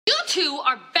two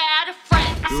are bad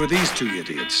friends. Who are these two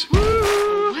idiots? A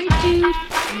white dude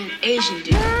and an Asian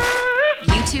dude.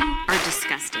 You two are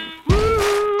disgusting.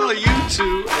 Well, you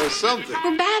two are something.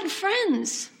 We're bad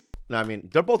friends. No, I mean,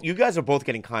 you guys are both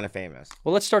getting kind of famous.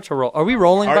 Well, let's start to roll. Are we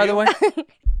rolling, by the way?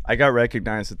 I got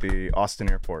recognized at the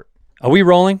Austin airport. Are we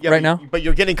rolling Yeah, now? But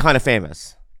you're getting kind of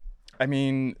famous. I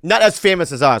mean, Not as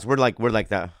famous as us. We're like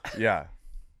that. yeah.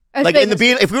 Like in the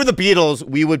Beatles, if we were the Beatles,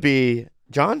 we would be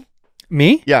John?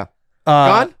 Me? Yeah.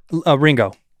 John?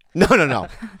 Ringo. No.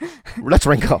 That's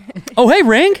Ringo. Oh, hey,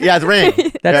 Ring. Yeah, it's Ring.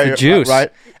 That's Yeah, the juice. Right?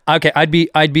 Okay, I'd be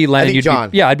Lennon. think You'd John.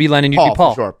 Be, yeah, I'd be Lennon. You'd Paul, be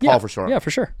Paul. for sure. Yeah. Paul for sure. Yeah,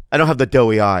 for sure. I don't have the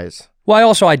doughy eyes.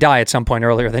 Well, I die at some point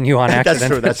earlier than you on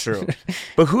accident. That's true.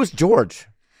 But who's George?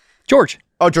 George.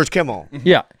 Oh, George Kimmel.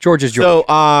 Yeah, George is George.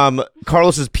 So,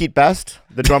 Carlos is Pete Best,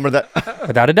 the drummer that,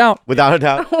 Without a doubt. without a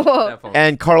doubt. Definitely.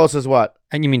 And Carlos is what?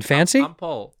 And you mean fancy? I'm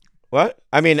Paul. What?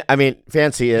 I mean,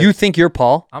 fancy is. You think you're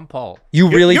Paul? I'm Paul. You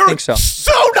really You're think so?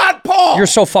 So not Paul. You're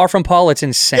so far from Paul, it's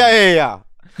insane. Yeah.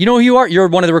 You know who you are? You're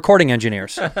one of the recording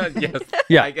engineers. Yes.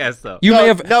 Yeah. I guess so. You No, may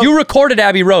have. no. You recorded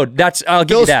Abbey Road. I'll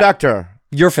give Phil you that. Spector.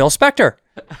 You're Phil Spector.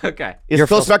 Okay. Is You're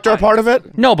Phil Phil Spector a part of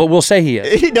it? No, but we'll say he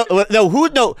is.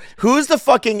 No. Who's the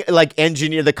fucking like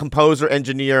engineer, the composer,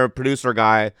 engineer, producer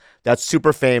guy that's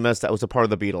super famous that was a part of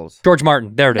the Beatles? George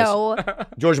Martin. There it is. No,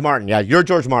 George Martin. Yeah, you're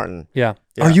George Martin. Yeah.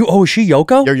 Yeah. Are you? Oh, is she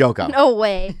Yoko? You're Yoko. no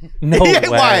way. No Yeah, way.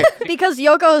 why? Because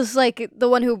Yoko's like the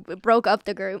one who broke up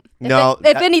the group. No,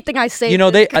 If that- anything, I say You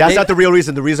know they. That's they- not the real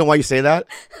reason. The reason why you say that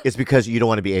is because you don't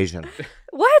want to be Asian.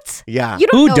 what? Yeah. You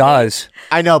don't Who know does?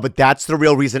 I know, but that's the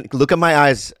real reason. Look at my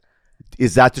eyes.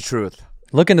 Is that the truth?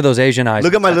 Look into those Asian eyes.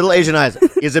 Look at my little Asian eyes.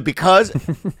 Is it because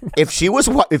if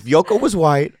Yoko was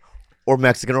white or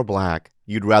Mexican or black,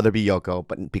 you'd rather be Yoko,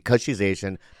 but because she's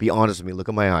Asian, be honest with me. Look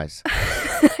at my eyes.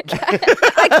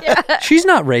 She's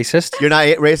not racist. You're not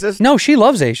racist? No, she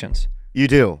loves Asians. You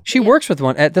do. She works with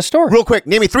one at the store. Real quick,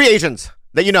 name me 3 Asians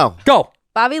that you know. Go.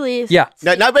 Bobby Lee. Yeah.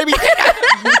 No, baby.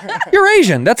 You're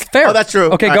Asian. That's fair. Oh, that's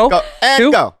true. Okay, All go. right, And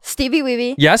 2. go. Stevie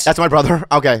Weeby. Yes. That's my brother.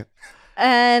 Okay.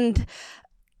 And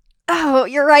oh,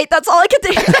 you're right. That's all I could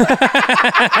think.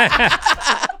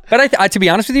 But to be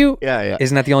honest with you, Yeah.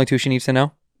 isn't that the only 2 she needs to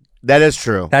know? That is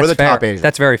true. That's We're the fair. top Asians.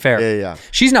 That's very fair. Yeah.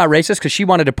 She's not racist because she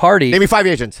wanted to party. Name me 5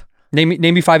 Asians. Name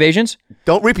me 5 Asians.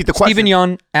 Don't repeat the question. Stephen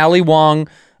Yun, Ali Wong,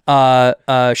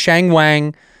 Shang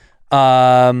Wang,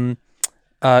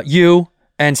 you,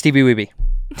 and Stevie Weeby,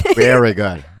 Very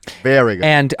good. Very good.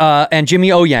 and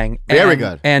Jimmy O Yang. Very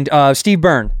good. And Steve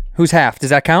Byrne, who's half. Does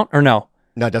that count or no?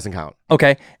 No, it doesn't count.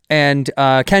 Okay. And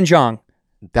Ken Jeong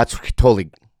That's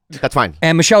fine.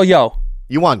 and Michelle Yeoh.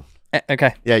 You won.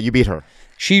 Okay. Yeah, you beat her.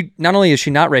 She not only is she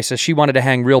not racist, she wanted to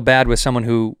hang real bad with someone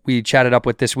who we chatted up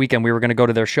with this weekend. We were going to go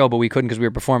to their show, but we couldn't because we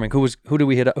were performing. Who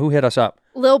hit us up?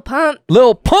 Lil Pump.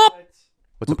 Lil Pump.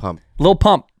 What's a pump? Lil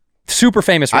Pump. Super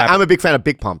famous rapper. I'm a big fan of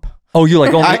Big Pump. Oh, you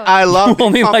like only I love you Big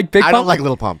only Pump. like Big Pump? I don't like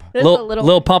Little Pump. There's a little.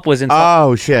 Lil Pump was in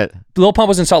Oh, shit. Lil Pump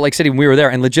was in Salt Lake City when we were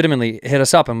there and legitimately hit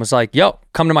us up and was like, yo,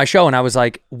 come to my show. And I was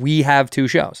like, we have 2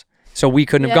 shows. So we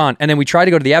couldn't have gone. And then we tried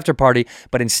to go to the after party,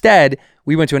 but instead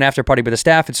we went to an after party with the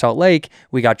staff at Salt Lake.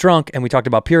 We got drunk and we talked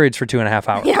about periods for 2.5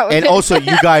 hours. Yeah, And also,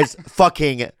 you guys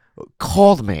fucking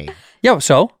called me. Yeah,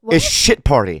 so? A shit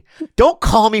party. Don't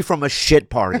call me from a shit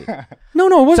party. No,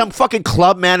 it wasn't. Some fucking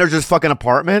club manager's fucking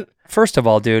apartment. First of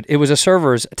all, dude, it was a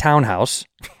server's townhouse.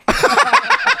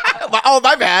 Oh,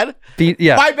 my bad.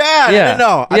 Yeah. My bad. Yeah. I didn't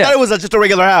know. I Yeah. thought it was just a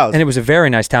regular house. And it was a very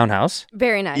nice townhouse.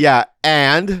 Very nice. Yeah,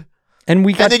 and And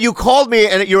we got, then you called me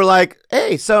and you were like,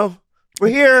 "Hey, so we're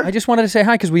here." I just wanted to say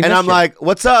hi because we And missed I'm you. like,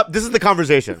 "What's up?" This is the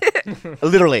conversation.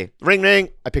 Literally, ring, ring.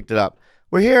 I picked it up.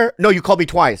 We're here. No, you called me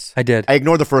twice. I did. I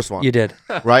ignored the first one. You did.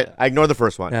 Right? I ignored the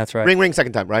first one. That's right. Ring, ring,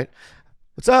 second time, right?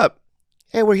 What's up?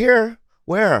 Hey, we're here.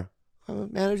 Where?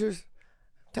 Manager's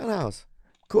townhouse.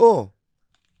 Cool.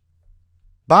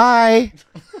 Bye.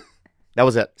 That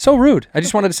was it. So rude. I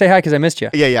just wanted to say hi because I missed you.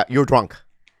 Yeah. You're drunk.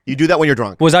 You do that when you're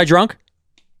drunk. Was I drunk?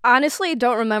 Honestly,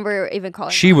 don't remember even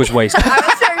calling. She was wasted. I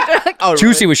was very drunk. Oh,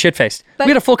 Juicy was shit-faced. But-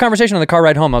 We had a full conversation on the car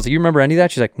ride home. I was like, you remember any of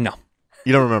that? She's like, no.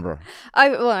 You don't remember. I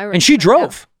remember. And she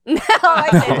drove. No, I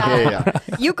did not.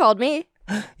 Yeah. You called me.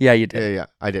 Yeah, you did. Yeah.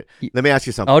 I did. Let me ask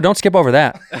you something. Oh, don't skip over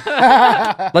that.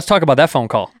 Let's talk about that phone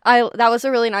call. That was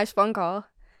a really nice phone call.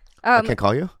 I can't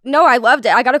call you? No, I loved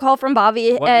it. I got a call from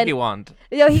Bobby, What and did he want?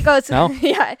 he goes, No?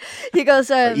 yeah, he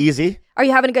goes, Easy. are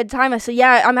you having a good time? I said,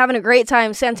 yeah, I'm having a great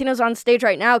time. Santino's on stage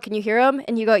right now. Can you hear him?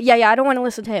 And you go, yeah, I don't want to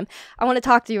listen to him. I want to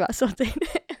talk to you about something.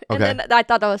 And Okay. then I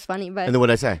thought that was funny, but And then what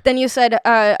did I say? then you said,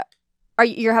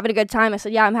 you're having a good time? I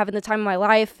said, yeah, I'm having the time of my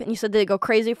life. And you said, did they go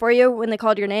crazy for you when they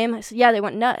called your name? I said, yeah, they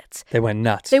went nuts. They went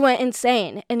nuts. They went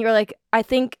insane. And you're like, I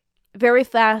think very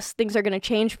fast things are going to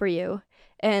change for you,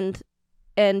 and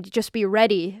just be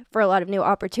ready for a lot of new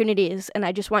opportunities. And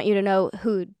I just want you to know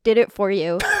who did it for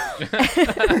you.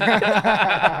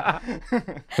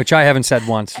 Which I haven't said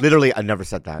once. Literally, I never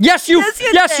said that. Yes, you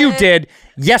did.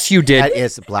 Yes, you did. That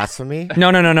is blasphemy.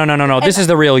 No. This is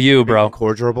the real you, bro.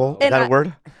 Incorrigible. Is And that I- a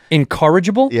word?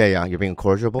 Incorrigible? Yeah. You're being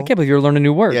incorrigible. I can't believe you're learning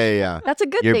new words. Yeah. That's a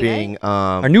good You're thing. being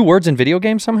Are new words in video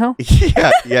games somehow?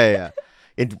 yeah.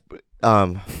 In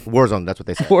Warzone, that's what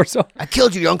they say. Warzone. I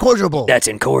killed you. You're incorrigible. That's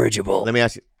incorrigible. Let me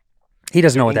ask you. He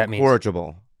doesn't know what that means.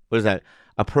 Incorrigible. What is that?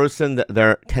 A person that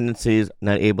their tendencies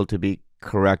not able to be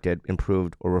corrected,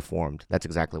 improved, or reformed. That's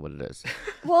exactly what it is.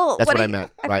 Well, That's what I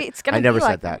meant. Right? It's gonna I never be said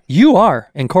like that. You are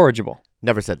incorrigible.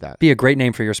 Never said that. Be a great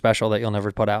name for your special that you'll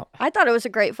never put out. I thought it was a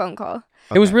great phone call.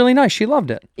 It was really nice. She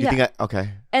loved it. You think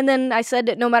okay? And then I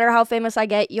said, no matter how famous I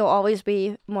get, you'll always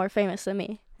be more famous than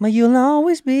me. But you'll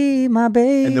always be my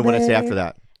baby. And then what I say after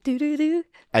that? Do do do.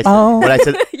 I said, Oh. what I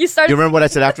said. You Do started. you remember what I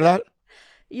said after that?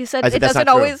 You said I said it that's doesn't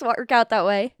not true. always work out that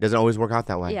way. Doesn't always work out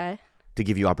that way. Yeah. To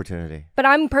give you opportunity. But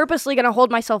I'm purposely gonna hold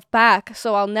myself back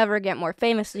so I'll never get more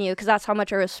famous than you because that's how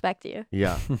much I respect you.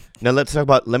 Yeah. Now let's talk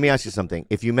about. Let me ask you something.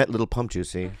 If you met Little Pump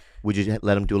Juicy, would you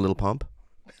let him do a little pump?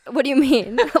 What do you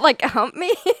mean? Like hump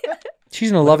me? She's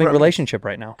in a loving relationship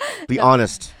right now. Be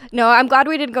honest. No, I'm glad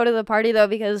we didn't go to the party though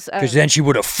because Because then she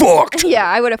would have fucked. yeah,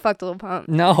 I would have fucked Lil Pump.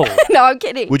 No. No, I'm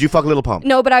kidding. Would you fuck Little Pump?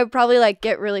 No, but I would probably like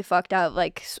get really fucked up,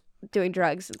 like doing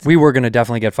drugs. And We were going to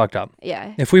definitely get fucked up.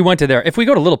 yeah. If we went to there, if we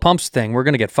go to Little Pump's thing, we're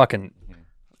going to get fucking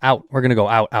out. We're going to go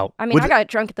out. I mean, Would I you- got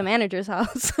drunk at the manager's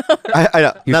house. I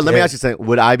know. You Now let me did. ask you something.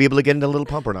 Would I be able to get into Little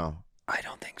Pump or no? I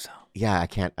don't think so. Yeah, I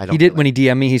can't. I don't. He did feel when it. he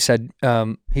DM'd me. He said,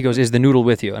 he goes, "Is the noodle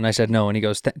with you?" And I said, "No." And he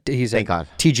goes, "He said, Thank God.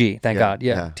 TG, thank Yeah, God,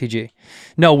 yeah, yeah. TG."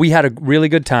 No, we had a really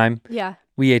good time. yeah.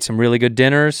 We ate some really good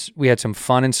dinners. We had some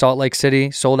fun in Salt Lake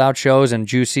City, sold out shows, and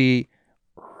Juicy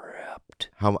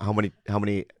How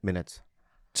many minutes?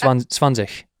 20.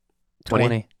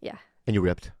 20? Yeah. And you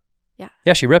ripped.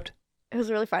 Yeah, she ripped. It was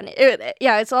really fun.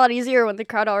 Yeah, it's a lot easier when the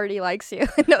crowd already likes you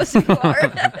and knows who you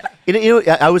are. You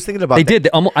know, I was thinking about. They that. did.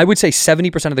 I would say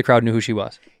 70% of the crowd knew who she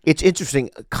was. It's interesting.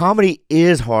 Comedy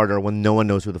is harder when no one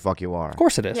knows who the fuck you are. Of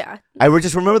course it is. yeah.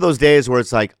 Just remember those days where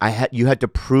it's like you had to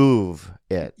prove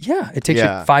it. Yeah, it takes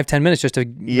Yeah. you 5-10 minutes just to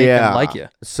make them like you.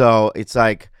 So it's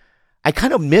like I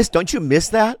kind of miss. Don't you miss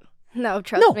that? No,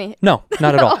 trust me. No,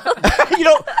 not at all.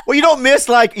 You don't miss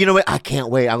like I can't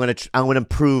wait. I'm gonna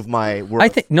improve my work. I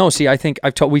think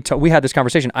we had this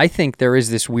conversation. I think there is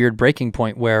this weird breaking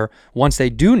point where once they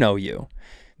do know you,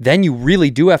 then you really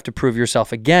do have to prove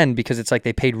yourself again because it's like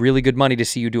they paid really good money to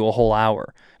see you do a whole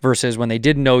hour versus when they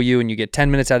didn't know you and you get 10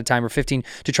 minutes at a time or 15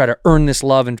 to try to earn this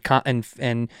love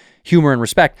and humor and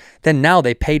respect. Then now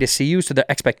they pay to see you, so the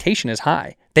expectation is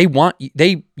high. They want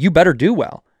you better do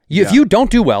well. If you don't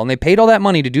do well and they paid all that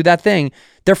money to do that thing,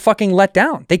 they're fucking let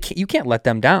down. You can't let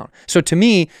them down. So to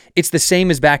me, it's the same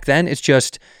as back then. It's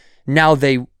just now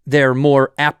they're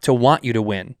more apt to want you to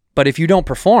win. But if you don't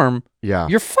perform,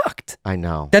 you're fucked. I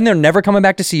know. Then they're never coming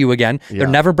back to see you again. Yeah. They're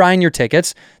never buying your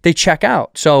tickets. They check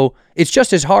out. So it's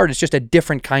just as hard. It's just a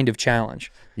different kind of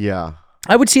challenge. Yeah.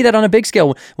 I would see that on a big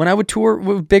scale. When I would tour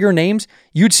with bigger names,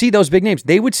 you'd see those big names.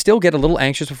 They would still get a little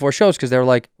anxious before shows because they're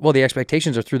like, well, the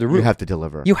expectations are through the roof. You have to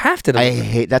deliver. You have to I deliver.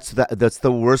 hate that's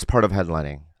the worst part of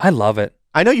headlining. I love it.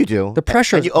 I know you do. The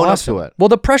pressure and is you own awesome. up to it. Well,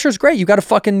 the pressure's great. You got to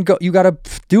fucking go. You got to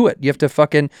do it. You have to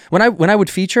fucking. When I would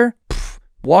feature,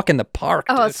 walk in the park.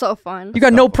 Oh, dude. it's so fun. You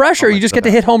got no pressure. You just get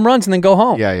to hit home runs and then go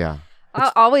home. Yeah.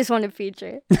 I always wanted to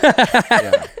feature.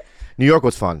 Yeah. New York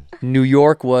was fun. New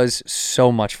York was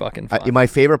so much fucking fun. My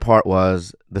favorite part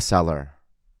was the cellar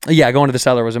Yeah, going to the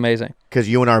cellar was amazing. because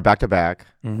you and I are back to back,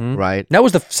 Mm-hmm. right? That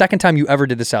was the second time you ever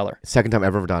did the cellar. Second time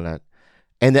I've ever done it,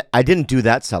 and I didn't do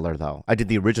that cellar though. I did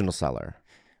the original cellar.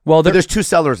 Well, But there's two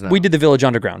cellars now. we did the Village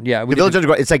Underground. Yeah, we the did Village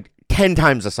Underground. It's like 10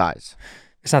 times the size.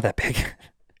 It's not that big.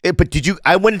 But did you?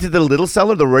 I went into the little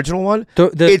cellar, the original one.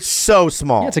 It's so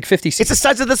small. Yeah, it's like 50 seats. It's the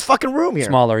size of this fucking room here.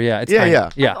 Smaller, yeah. It's Yeah, tiny. yeah.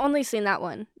 Yeah. I've only seen that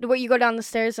one. Where you go down the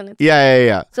stairs and it's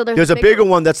Yeah. So there's a bigger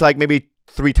one that's like maybe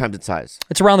 3 times its size.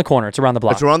 It's around the corner. It's around the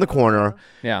block. It's around the corner.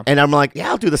 Yeah. And I'm like, yeah,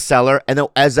 I'll do the cellar. And then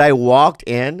as I walked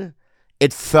in,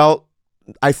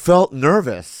 I felt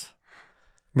nervous.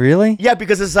 Really? Yeah,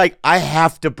 because it's like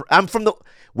I'm from the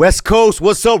West Coast.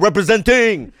 What's up,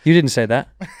 representing? You didn't say that.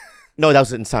 No, that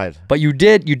was inside. But you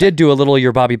did do a little of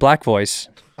your Bobby Black voice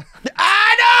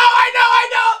I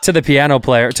know. to the piano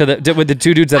player, with the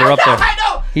two dudes that are up there. I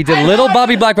know. He did a little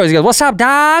Bobby Black voice. He goes, "What's up,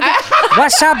 dog?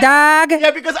 What's up, dog?"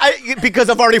 Yeah, because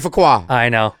I'm already Fuqua. I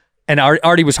know. And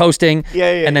Artie was hosting.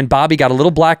 Yeah, yeah. And then Bobby got a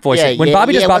little black voice. Yeah, when yeah,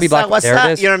 Bobby does yeah, Bobby what's Black, up, what's there up?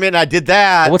 it is. You know what I mean? I did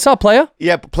that. What's up, playa?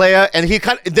 Yeah, player, and he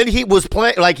then he was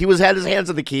playing like he had his hands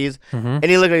on the keys, and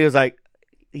he looked at me, he was like,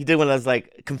 he did one that was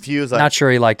like confused, like Not sure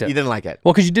he liked it. he didn't like it.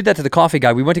 Well, because you did that to the coffee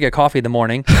guy. We went to get coffee in the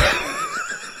morning.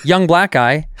 Young black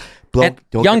guy.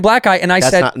 Don't Black guy, and I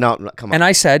that's said, not, no, come on. and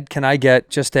I said, can I get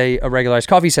just a regularized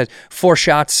coffee? He said, 4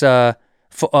 shots,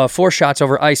 4 shots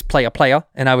over ice, playa.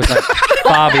 And I was like,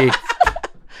 Bobby.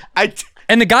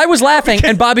 And the guy was laughing,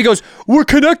 and Bobby goes, "We're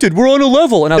connected. We're on a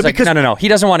level." And I was like, because- no. He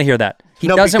doesn't want to hear that. He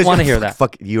No, doesn't because want to you're- hear that.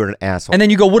 Fuck, you're an asshole. And then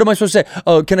you go, "What am I supposed to say?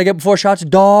 Oh, can I get 4 shots,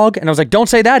 dog?" And I was like, "Don't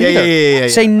say that Yeah, either. yeah,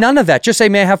 Say none of that. Just say,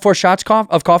 may I have 4 shots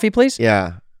of coffee, please?"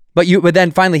 yeah, But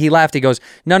then finally he laughed. He goes,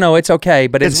 "No, it's okay."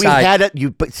 But because we inside, had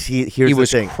it. But see, here's he the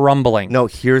was thing. crumbling. No,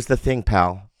 here's the thing,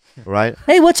 pal. Right?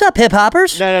 Hey, what's up, hip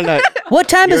hoppers? No. What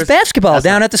time is Here's- basketball that's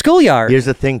down not- at the schoolyard? Here's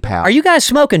the thing, pal. Are you guys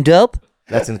smoking dope?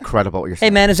 That's incredible what you're Hey,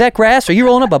 saying. man, is that grass? Are you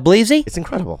rolling up a bleezy? It's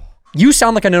incredible. You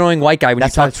sound like an annoying white guy when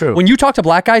That's you talk. not true. When you talk to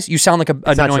black guys, you sound like an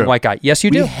not annoying true. white guy. Yes, you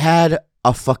We do. had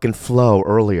a fucking flow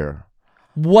earlier.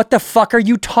 What the fuck are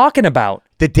you talking about?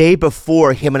 The day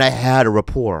before, him and I had a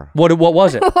rapport. What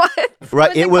was it?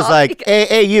 Right? It was like,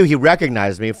 hey, you. He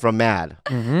recognized me from Mad.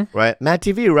 Right? Mad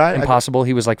TV, right? Impossible.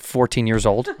 He was like 14 years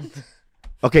old.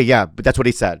 Okay, yeah, but that's what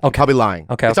he said. Okay. Probably lying.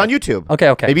 Okay, It's okay. on YouTube.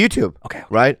 Okay. Maybe YouTube. Okay.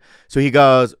 Right? So he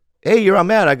goes, hey, you're on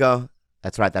Mad. I go,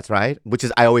 that's right. Which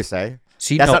is, I always say.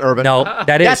 See, That's no, not urban. No,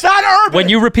 that is. That's not urban. When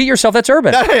you repeat yourself, that's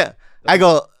urban. No. I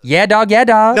go, Yeah, dog. Yeah,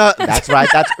 dog. no, that's right.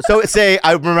 So say,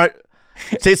 I remember,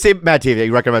 say Mad TV.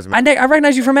 You recognize me. I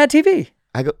recognize you from Mad TV.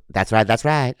 I go, that's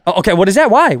right. Oh, okay, what is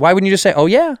that? Why? Why wouldn't you just say, "Oh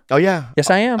yeah"? Oh, yeah. Yes,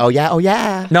 I am. Oh,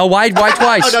 yeah. No, why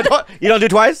twice? Oh, no, you don't do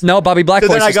twice? No, Bobby Black So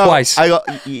then voice is twice. I go,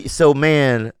 so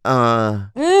man,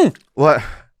 what?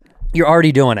 You're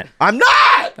already doing it. I'm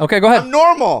not. Okay, go ahead. I'm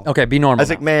normal. Okay, be I normal. was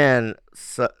like, man,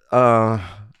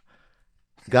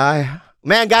 guy.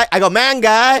 I go, man,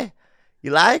 guy.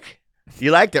 You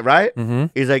liked it, right? Mm-hmm.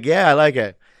 He's like, yeah, I like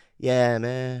it. Yeah,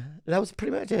 man. That was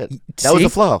pretty much it. That was the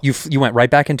flow. You went right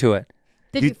back into it.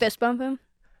 Did you fist bump him?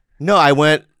 No, I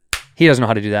went He doesn't know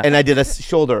how to do that. and I did a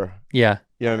shoulder. Yeah.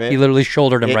 You know what I mean? He literally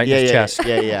shouldered him right in his chest.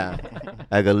 Yeah.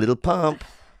 I go, little pump.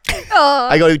 Oh,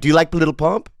 I go, do you like the little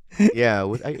pump? Yeah.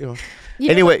 you know,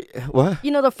 Anyway, what?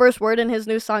 you know the first word in his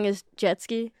new song is jet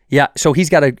ski. Yeah, so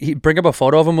bring up a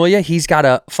photo of him, will you? He's got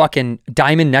a fucking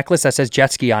diamond necklace that says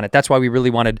jet ski on it. That's why we really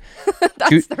wanted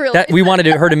That's the real we wanted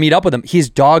her to meet up with him. His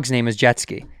dog's name is Jet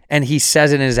Ski, and he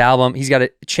says it in his album. He's got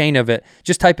a chain of it.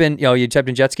 Just type in, you typed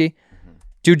in jet ski,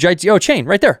 dude. Chain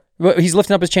right there. He's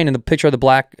lifting up his chain in the picture of the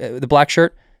black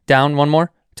shirt. Down one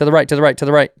more to the right.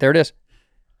 There it is.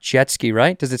 Jet ski,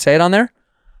 right? Does it say it on there?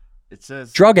 It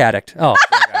says Drug addict. Oh,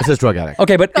 It says drug addict.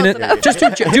 okay, but just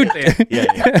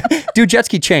do jet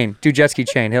ski chain. Do jet ski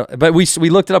chain. But we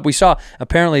looked it up. We saw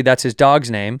apparently that's his dog's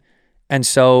name, and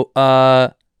so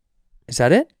is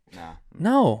that it?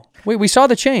 No. Wait, we saw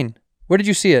the chain. Where did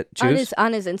you see it? Juice?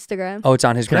 On his Instagram. Oh, it's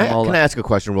on his Can grandma. I ask a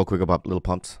question real quick about little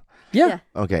pumps? Yeah.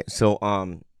 Okay, so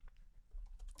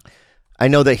I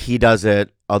know that he does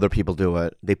it. Other people do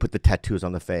it. They put the tattoos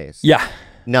on the face. Yeah.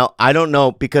 Now I don't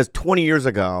know because 20 years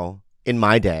ago in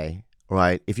my day,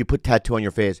 right? If you put tattoo on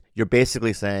your face, you're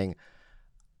basically saying,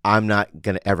 "I'm not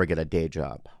gonna ever get a day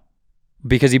job."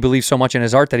 Because he believes so much in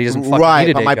his art that he doesn't fucking Right,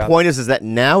 need a but day my job. point is that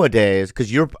nowadays,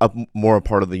 because you're more a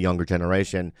part of the younger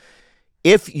generation,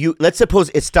 if you let's suppose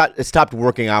it stopped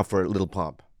working out for Little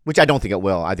Pump, which I don't think it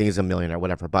will. I think he's a millionaire,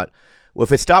 whatever. But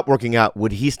if it stopped working out,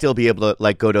 would he still be able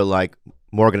to go to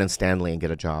Morgan and Stanley and get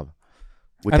a job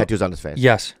with tattoos on his face?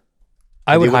 Yes.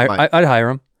 I And would you wouldn't hire. mind? I'd hire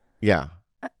him. Yeah.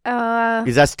 Uh,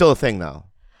 Is that still a thing though?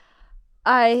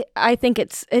 I think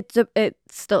it's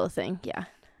still a thing. Yeah.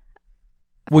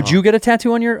 Would you get a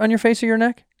tattoo on your face or your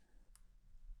neck?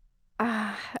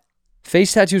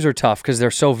 Face tattoos are tough because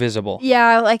they're so visible.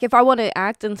 Yeah, like if I want to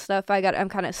act and stuff, I'm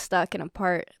kind of stuck in a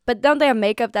part. But don't they have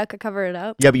makeup that could cover it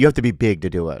up? Yeah, but you have to be big to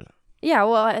do it. Yeah,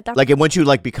 well, that's Like, once you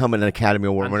become an Academy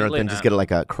Award winner, then just get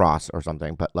a cross or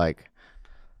something. But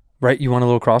Right? You want a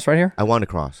little cross right here? I want a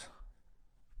cross.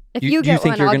 if you you get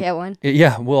think one, you're I'll gonna- get one.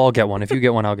 Yeah, we'll all get one. If you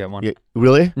get one, I'll get one. Yeah,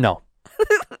 really? No,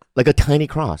 Like a tiny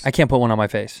cross. I can't put one on my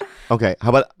face. Okay. How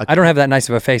about I don't have that nice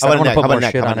of a face. I how don't about want a to neck? put How more about a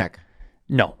neck? shit How about a on it. neck?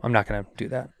 No, I'm not gonna do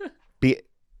that.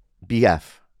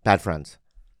 BF, bad friends,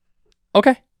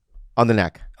 Okay. on the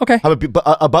neck. Okay. How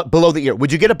about below the ear?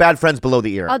 Would you get a bad friends below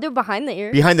the ear? I'll do behind the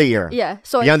ear. Behind the ear. Yeah.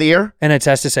 So Behind the ear? And it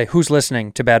has to say who's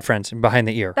listening to Bad Friends and behind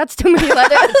the ear. that's too many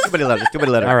letters. Too many letters. Too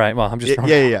many letters. All right. Well, I'm just throwing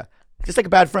Yeah. Just like a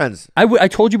bad friends. I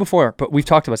told you before, but we've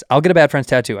talked about this. I'll get a Bad Friends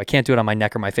tattoo. I can't do it on my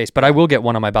neck or my face, but I will get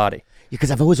one on my body.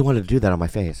 Because I've always wanted to do that on my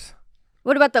face.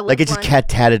 What about the lip Like it just one?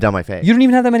 tatted down my face. You don't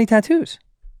even have that many tattoos.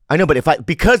 I know, but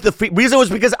because the reason was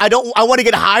because I want to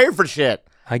get hired for shit.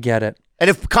 I get it. And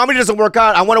if comedy doesn't work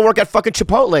out, I want to work at fucking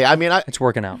Chipotle. I mean, It's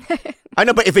working out. I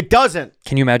know, but if it doesn't,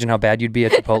 Can you imagine how bad you'd be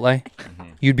at Chipotle?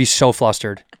 You'd be so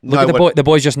flustered. No, Look I at the boy. wouldn't. The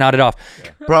boys just nodded off.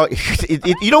 bro,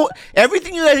 you know,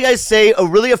 everything you guys say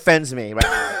really offends me. Right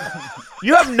now.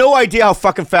 You have no idea how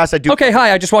fucking fast I do. Okay,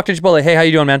 hi. I just walked to Chipotle. Hey, how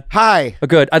you doing, man? Hi.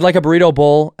 Good. I'd like a burrito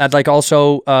bowl. I'd like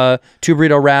also 2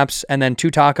 burrito wraps and then 2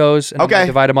 tacos. And then Okay. we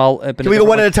divide them all up. Can we go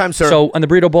one at a time, sir? So on the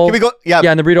burrito bowl. Can we go- yeah,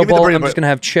 Yeah, in the burrito give me the bowl, burrito I'm bowl. just gonna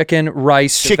have chicken,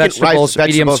 rice, Chicken, rice, vegetables,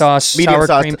 medium vegetables, sauce, medium sour,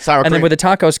 sauce, cream, sour and then cream. with the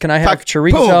tacos, can I have Tac-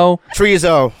 chorizo? Boom.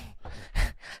 Chorizo.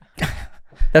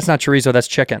 That's not chorizo. That's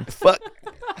chicken. Fuck.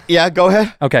 Yeah, go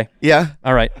ahead. Okay. Yeah.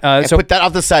 All right. And So put that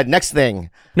off the side. Next thing.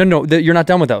 no, you're not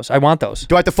done with those. I want those.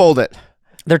 Do I have to fold it?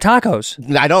 They're tacos.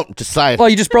 I don't. Just side. Well,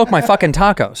 you just broke my fucking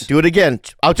tacos. Do it again.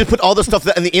 I'll just put all the stuff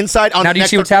on the inside on Now the do you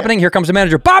next see what's one. happening? Here comes the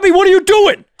manager. Bobby, what are you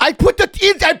doing? I broke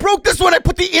this one. I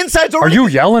put the insides Are already. you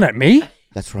yelling at me?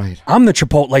 That's right. I'm the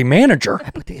Chipotle manager.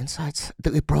 I put the insides.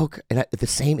 It broke, and the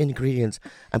same ingredients.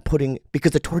 I'm putting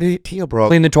because the tortilla broke.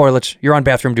 Clean the toilets. You're on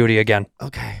bathroom duty again.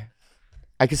 Okay.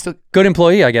 I can still Good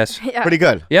employee, I guess. Yeah. pretty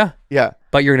good. Yeah. Yeah.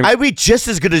 But you're gonna. I read just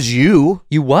as good as you.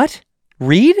 You what?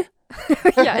 Read?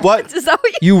 Yeah. What? Is that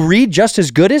what You read just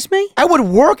as good as me? I would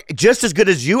work just as good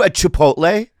as you at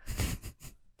Chipotle.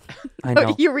 I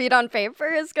know. you read on paper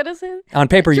as good as him? On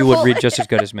paper, you would read Chipotle. just as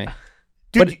good as me.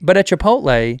 Dude, But at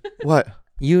Chipotle, what?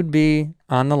 you'd be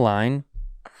on the line,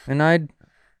 and I'd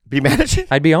Be managing?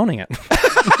 be owning it.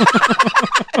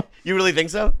 You really think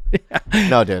so?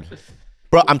 No, dude.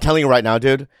 Bro, I'm telling you right now,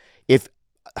 dude.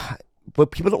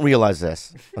 But people don't realize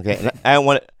this, okay? And I don't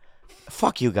want to.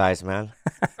 Fuck you guys, man.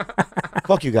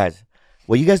 Fuck you guys.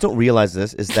 What you guys don't realize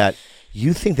this is that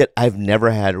you think that I've never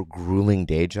had grueling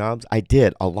day jobs. I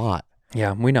did a lot,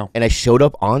 Yeah, we know. and I showed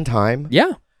up on time,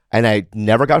 Yeah. and I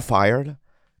never got fired.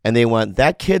 And they went,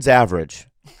 that kid's average.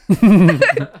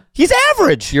 He's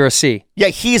average. You're a C. Yeah,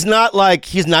 he's not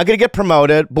gonna get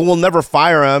promoted, but we'll never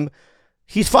fire him.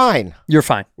 He's fine. You're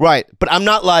fine. Right. But I'm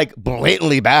not like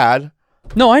blatantly bad.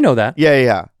 No, I know that.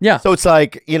 Yeah. Yeah. So it's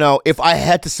like, if I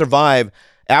had to survive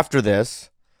after this,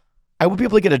 I would be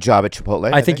able to get a job at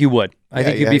Chipotle. I think you would. I Yeah,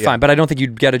 think you'd yeah, be yeah. fine, but I don't think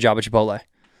you'd get a job at Chipotle.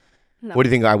 What do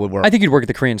you think I would work? I think you'd work at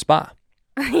the Korean spa.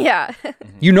 Yeah.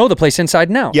 You know the place inside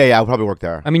and out. Yeah, I'll probably work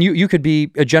there. I mean, you could be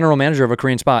a general manager of a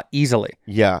Korean spa easily.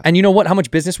 Yeah. And you know what? How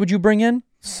much business would you bring in?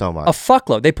 So much. A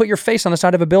fuckload. They put your face on the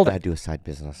side of a building. I'd do a side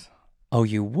business. Oh,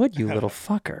 you would, you little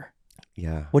fucker.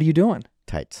 Yeah. What are you doing?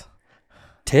 Tights.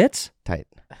 Tits? Tight.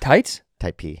 Tights?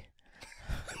 Tight P.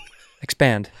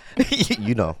 Expand.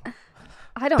 You know.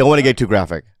 I don't Don't want to know. get too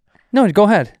graphic. No, go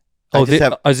ahead. I Oh, just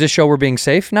have- is this show we're being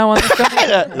safe now on this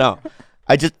show? No.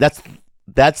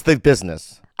 That's the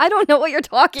business. I don't know what you're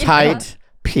talking about. Tight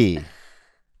P.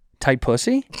 Tight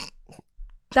pussy?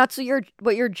 That's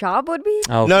what your job would be?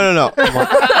 Oh, No.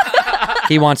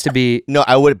 he wants to be. No,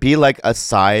 I would be like a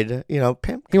side,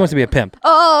 pimp. Uh, He wants to be a pimp.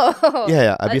 Oh.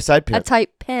 Yeah. I'd be a side A pimp.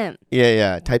 type pimp.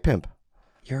 Yeah. Tight pimp.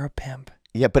 You're a pimp.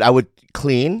 Yeah, but I would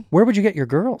clean. Where would you get your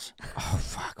girls? Oh,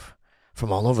 fuck.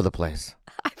 From all over the place.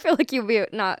 I feel like you'd be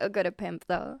not a good at pimp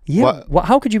though. Yeah.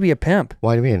 How could you be a pimp?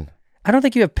 What do you mean? I don't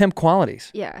think you have pimp qualities.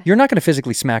 Yeah. You're not going to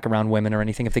physically smack around women or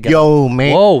anything if they get. Yo,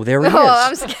 man. Whoa, there he is. Oh,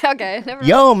 I'm scared. Okay, never mind.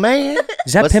 Yo, man.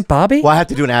 Is that Let's- Pimp Bobby? Well, I have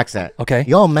to do an accent. Okay.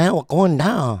 Yo, man, what's going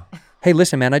down? Hey,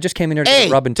 listen, man. I just came in here to Hey,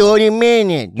 get rubbing. 30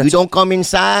 minutes. You don't come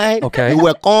inside. Okay. You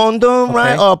wear condom,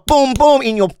 right? Okay. Or boom, boom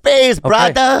in your face, Okay.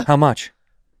 brother. How much?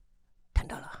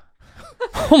 $10.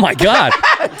 Oh my God.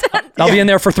 I'll be in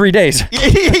there for 3 days.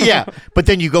 Yeah. But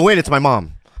then you go in, it's my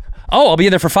mom. Oh, I'll be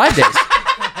in there for 5 days.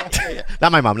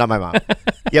 Not my mom.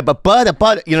 Yeah, but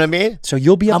butter, you know what I mean? So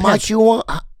you'll be a How pimp. much you want?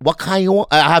 What kind you want?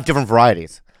 I have different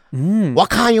varieties. What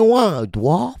kind you want? A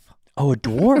dwarf? Oh, a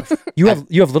dwarf. You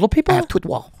have little people? I have two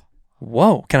dwarf.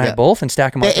 Whoa. Can I Yeah. have both and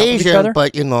stack them on They're top of each Asian, other?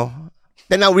 but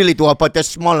they're not really dwarf, but they're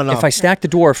small enough. If I stack the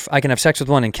dwarf, I can have sex with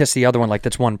one and kiss the other one like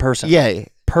that's one person. Yeah.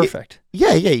 Perfect.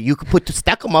 Yeah. You could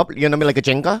stack them up, you know what I mean, like a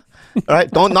Jenga. All right?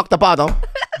 Don't knock the bottom.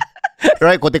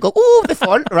 Right? They go, ooh, they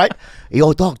fall, right?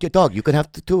 Yo, dog, you can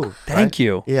have the two. Thank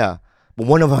you. Yeah. But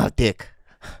one of them have dick.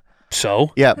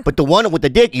 So? Yeah, but the one with the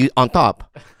dick, you on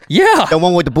top. Yeah. The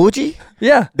one with the bougie,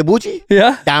 Yeah.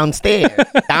 Yeah. downstairs,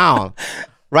 down.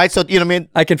 Right? So, you know what I mean?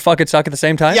 I can fuck and suck at the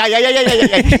same time? Yeah.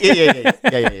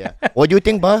 What do you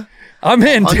think, bud? I'm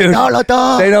in, dude. $100,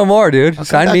 dog. Say no more, dude.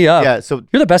 Sign me up. Yeah, so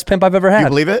You're the best pimp I've ever had. you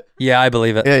believe it? Yeah, I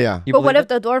believe it. Yeah. You But what believe if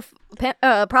the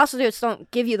dwarf prostitutes don't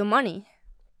give you the money?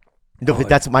 No, but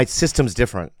that's my system's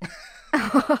different.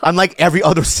 Unlike every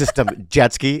other system,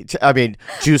 jet ski,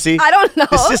 juicy. I don't know.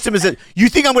 The system is that you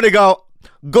think I'm going to go,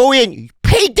 Go in,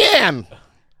 pay damn.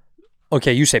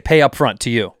 Okay, you say pay up front to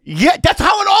you. Yeah, that's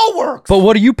how it all works. But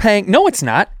what are you paying? No, it's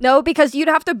not. No, because you'd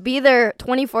have to be there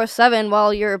 24/7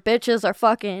 while your bitches are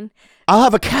fucking. I'll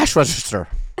have a cash register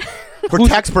for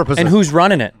tax purposes. And who's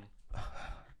running it?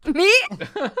 Me?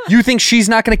 You think she's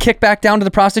not going to kick back down to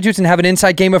the prostitutes and have an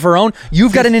inside game of her own?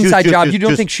 You've got an inside job. You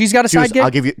don't think she's got a side gig? I'll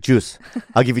give you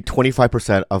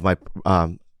 25% of my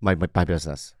my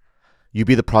business. You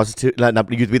be the prostitute.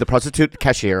 You be the prostitute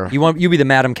cashier. You be the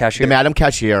madam cashier. The madam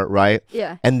cashier, right?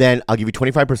 Yeah. And then I'll give you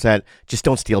 25%. Just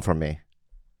don't steal from me.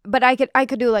 But I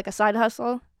could do like a side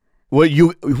hustle. Well,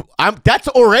 that's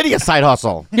already a side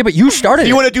hustle. Yeah, but you started.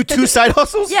 You it. want to do 2 side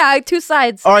hustles? Yeah, 2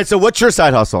 sides. All right. So what's your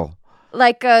side hustle?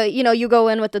 Like, you go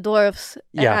in with the dwarfs,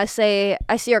 and Yeah. I say,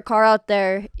 I see your car out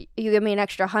there. You give me an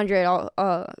extra 100. I'll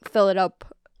fill it up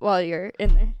while you're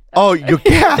in there. Oh, your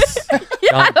gas.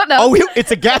 I don't know. Oh,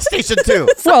 it's a gas station too.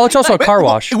 Well, it's also a car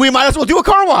wash. We might as well do a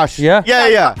car wash. Yeah.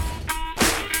 Yeah.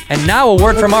 And now a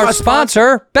word from our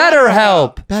sponsor,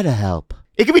 BetterHelp. BetterHelp.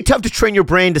 It can be tough to train your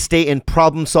brain to stay in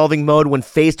problem-solving mode when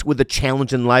faced with a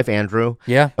challenge in life, Andrew.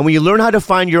 Yeah. And when you learn how to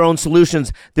find your own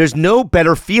solutions, there's no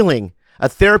better feeling. A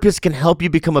therapist can help you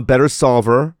become a better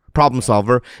problem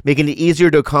solver, making it easier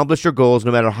to accomplish your goals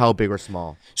no matter how big or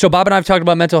small. So Bob and I have talked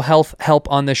about mental health help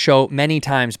on this show many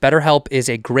times. BetterHelp is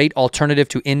a great alternative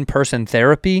to in-person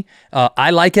therapy.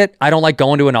 I like it. I don't like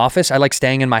going to an office. I like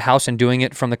staying in my house and doing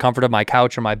it from the comfort of my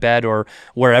couch or my bed or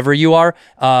wherever you are,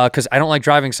 because I don't like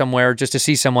driving somewhere just to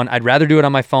see someone. I'd rather do it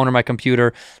on my phone or my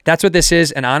computer. That's what this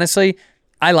is. And honestly,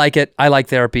 I like it. I like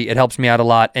therapy. It helps me out a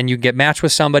lot. And you can get matched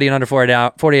with somebody in under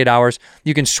 48 hours.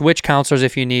 You can switch counselors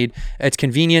if you need. It's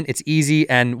convenient. It's easy.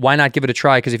 And why not give it a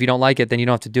try? Because if you don't like it, then you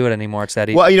don't have to do it anymore. It's that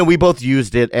easy. Well, we both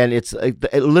used it, and it's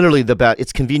literally the best.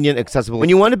 It's convenient, accessible. When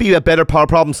you want to be a better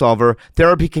problem solver,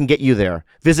 therapy can get you there.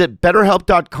 Visit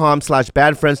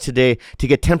betterhelp.com/badfriends today to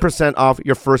get 10% off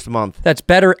your first month. That's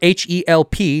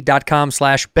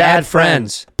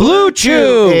betterhelp.com/badfriends. Blue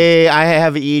Chew. Hey, I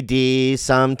have ED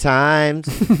sometimes.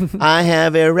 I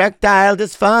have erectile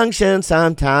dysfunction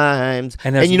sometimes.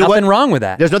 And there's you know nothing what? wrong with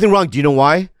that. There's nothing wrong. Do you know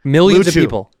why? Millions Blue of Chew.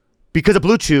 people. Because of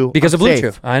Blue Chew. Because I'm of Blue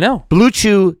safe. Chew. I know. Blue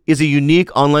Chew is a unique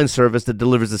online service that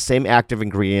delivers the same active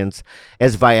ingredients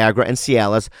as Viagra and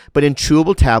Cialis, but in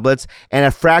chewable tablets and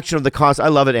a fraction of the cost. I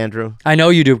love it, Andrew. I know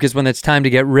you do, because when it's time to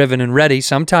get riven and ready,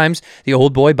 sometimes the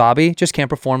old boy Bobby just can't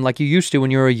perform like you used to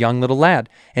when you were a young little lad.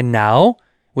 And now,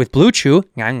 with Blue Chew,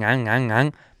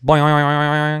 boing,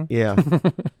 Yeah.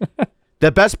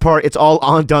 The best part, it's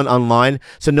all done online,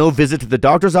 so no visit to the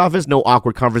doctor's office, no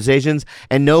awkward conversations,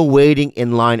 and no waiting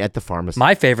in line at the pharmacy.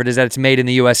 My favorite is that it's made in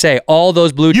the USA. All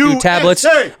those Blue Chew tablets.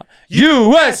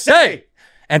 USA!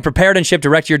 And prepared and shipped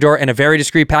direct to your door in a very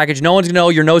discreet package. No one's going to know.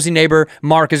 Your nosy neighbor,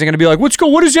 Mark, isn't going to be like,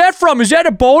 what is that from? Is that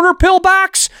a boner pill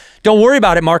box? Don't worry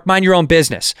about it, Mark. Mind your own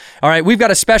business. All right, we've got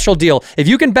a special deal. If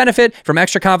you can benefit from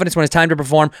extra confidence when it's time to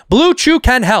perform, Blue Chew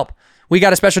can help. We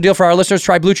got a special deal for our listeners.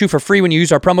 Try Blue Chew for free when you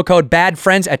use our promo code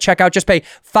BADFRIENDS at checkout. Just pay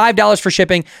 $5 for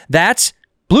shipping. That's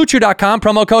BlueChew.com,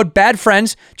 promo code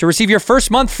BADFRIENDS to receive your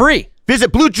first month free.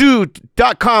 Visit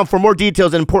BlueChew.com for more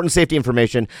details and important safety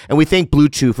information, and we thank Blue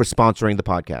Chew for sponsoring the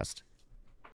podcast.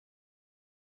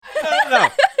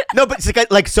 No, but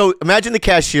it's like so imagine the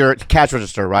cash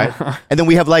register, right? And then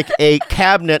we have like a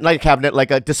cabinet, not a cabinet, like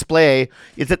a display.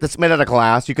 It's made out of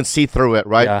glass. You can see through it,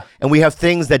 right? Yeah. And we have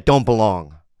things that don't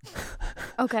belong.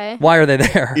 Okay. Why are they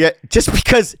there? Yeah, just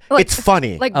because Like- it's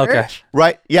funny. Like Okay. merch?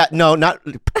 Right? Yeah, no, not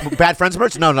Bad Friends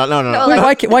merch? No.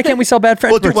 like- Why can't we sell Bad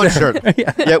Friends? We'll do merch one there?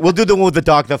 shirt. Yeah, we'll do the one with the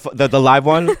dog, the live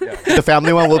one, the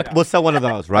family one. We'll sell one of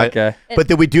those, right? Okay. But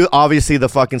then we do obviously the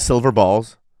fucking silver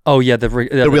balls, Oh, yeah, the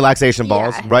relaxation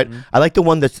balls, Yeah. right? I like the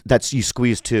one that's you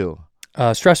squeeze too,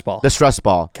 stress ball. the stress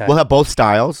ball. Okay. We'll have both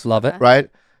styles, Love it. right?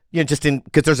 Just in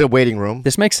because there's a waiting room.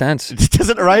 This makes sense.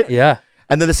 Doesn't it, right? Yeah.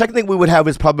 And then the second thing we would have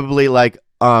is probably like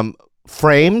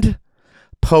framed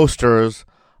posters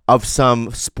of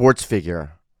some sports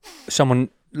figure. Someone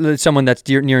that's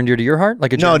near and dear to your heart?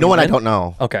 Like a No Jeremy one I Lin? don't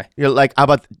know. Okay. You're like, how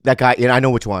about that guy? Yeah, I know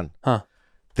which one. Huh.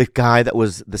 The guy that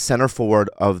was the center forward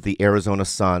of the Arizona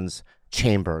Suns,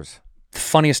 Chambers.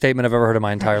 Funniest statement I've ever heard in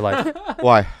my entire life.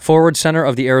 Why? Forward center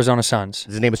of the Arizona Suns.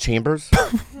 His name was Chambers?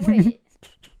 Wait.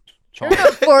 There's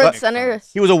no forward center.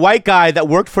 He was a white guy that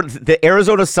worked for the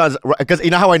Arizona Suns. Because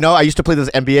you know how I know? I used to play this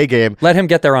NBA game. Let him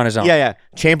get there on his own. Yeah.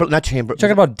 Not Chambers.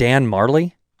 Talking about Dan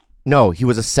Marley? No, he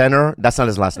was a center. That's not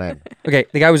his last name. Okay,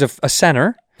 the guy was a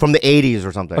center. From the 80s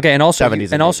or something. Okay, and also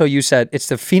 70s. and also you said it's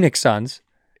the Phoenix Suns.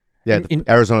 Yeah, the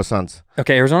Arizona Suns.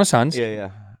 Okay, Arizona Suns.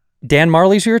 Yeah. Dan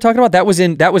Marley's who you're talking about? That was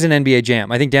in NBA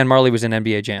Jam. I think Dan Marley was in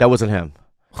NBA Jam. That wasn't him.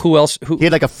 Who else? Who? He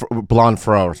had like a blonde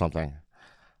fro or something.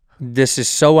 This is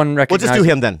so We'll unrecognizable. just do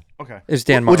him then. Okay. It's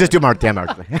Dan We'll Marjorie. just do Dan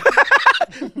Marjorie.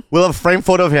 We'll have a frame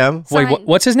photo of him. Wait, Sign.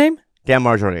 what's his name? Dan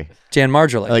Marjorie. Jan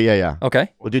Marjorie. Oh, yeah. Okay.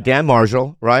 We'll do Dan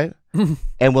Marshall, right?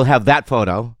 And we'll have that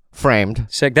photo framed.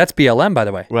 Sick. That's BLM, by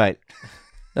the way. Right.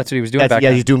 That's what he was doing back Yeah,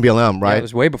 then. he's doing BLM, Yeah, right? it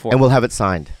was way before. And we'll have it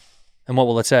signed. And what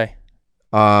will it say?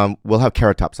 We'll have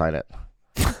Carrot Top sign it.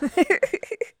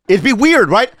 It'd be weird,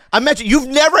 right? I mentioned you've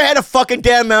never had a fucking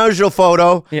Dan Marshall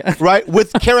photo, Yeah. right?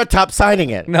 With Carrot Top signing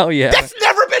it. No, yeah. That's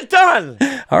never been done.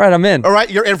 All right, I'm in. All right,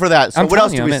 you're in for that. So I'm what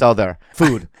else telling do you, we I'm in. sell there?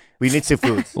 Food. We need some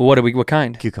foods. What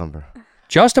kind? Cucumber.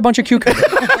 Just a bunch of cucumbers.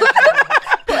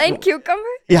 Plain cucumber?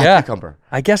 Yeah, Yeah. cucumber.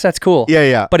 I guess that's cool.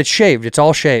 Yeah. But it's shaved. It's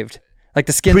all shaved. Like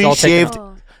the skin's all taken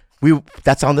Pre-shaved. off.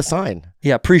 That's on the sign.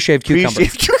 Yeah, pre-shaved cucumber.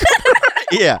 Pre-shaved cucumber.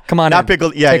 Yeah. Come on Not in.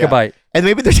 pickled. Yeah. Take a yeah. bite. And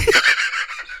maybe there's.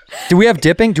 Do we have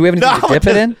dipping? Do we have anything to dip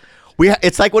it in?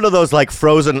 It's like one of those like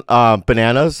frozen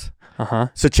bananas. Uh-huh.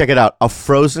 So check it out. A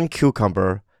frozen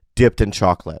cucumber dipped in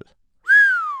chocolate.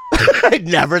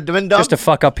 Never been done. Just to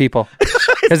fuck up people.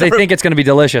 Because they think it's going to be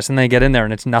delicious and they get in there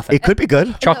and it's nothing. It could be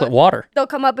good. Chocolate water. They'll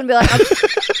come up and be like,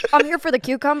 I'm here for the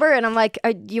cucumber. And I'm like,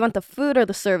 do you want the food or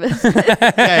the service?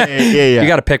 Yeah. You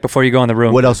got to pick before you go in the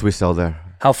room. What else we sell there?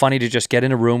 How funny to just get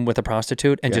in a room with a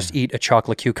prostitute and just eat a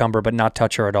chocolate cucumber but not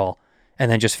touch her at all.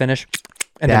 And then just finish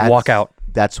and then walk out.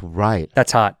 That's right.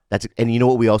 That's hot. And you know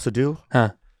what we also do?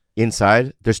 Huh.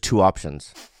 Inside, there's two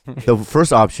options. The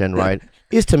first option, right,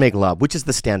 is to make love, which is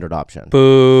the standard option.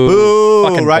 Boo. Boo,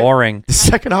 Fucking right? boring. The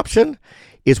second option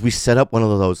is we set up one of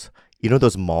those,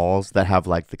 those malls that have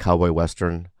like the cowboy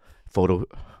western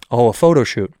Oh, a photo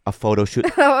shoot. a photo shoot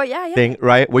Oh, yeah. thing,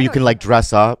 right? Where you can like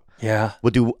dress up. Yeah.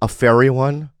 We'll do a fairy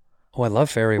one, Oh, I love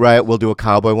fairy. right? We'll do a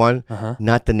cowboy one, Uh-huh.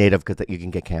 not the native because you can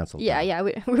get canceled. Yeah.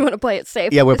 We want to play it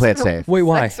safe. Yeah, we'll There's play it no safe. Wait,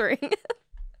 why? sex ring.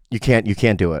 You can't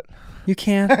do it. You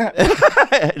can't.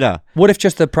 No. What if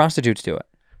just the prostitutes do it?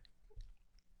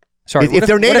 Sorry. If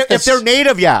they're native, the if they're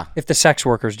native, yeah. if the sex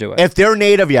workers do it. If they're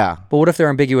native, yeah. But what if they're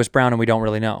ambiguous brown and we don't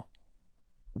really know?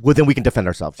 Well, then we can defend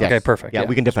ourselves. Yes. Okay, perfect. Yeah, Yeah.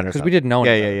 we can defend 'Cause ourselves. we didn't know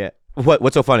Yeah, anything.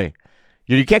 What's so funny?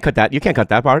 You can't cut that. You can't cut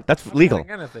that part. That's legal.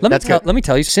 That's good. Let me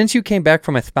tell you, since you came back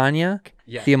from España,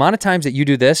 the amount of times that you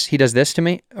do this, he does this to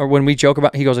me, or when we joke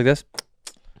about, he goes like this.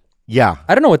 Yeah.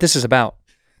 I don't know what this is about.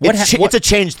 It's a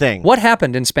change thing. What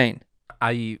happened in Spain?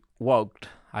 I walked.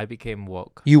 I became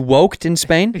woke. You woked in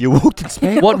Spain? You woke in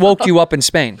Spain? What woke you up in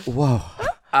Spain? Whoa.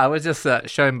 I was just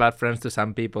showing bad friends to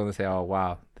some people and say, "Oh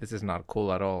wow, this is not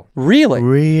cool at all." Really?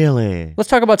 Really? Let's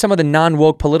talk about some of the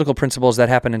non-woke political principles that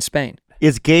happen in Spain.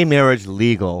 Is gay marriage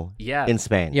legal Yeah. in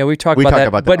Spain? Yeah, we talked about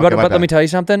that. But, Okay, my but let me bad. tell you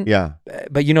something. Yeah.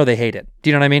 But you know they hate it. Do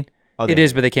you know what I mean? Oh, It they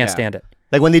is, hate but they can't Yeah. stand it.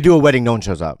 Like when they do a wedding, no one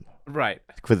shows up Right.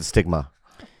 for the stigma.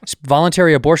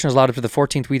 Voluntary abortion is allowed up to the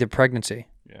 14th week of pregnancy.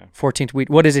 Yeah. 14th week.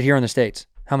 What is it here in the States?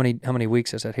 How many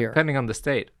weeks is it here? Depending on the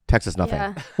state. Texas, nothing.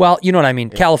 Yeah. Well, you know what I mean.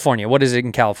 California. What is it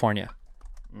in California?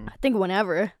 I think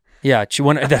whenever. Yeah,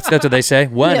 that's what they say.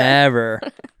 Whenever.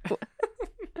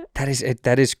 That's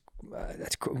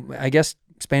I guess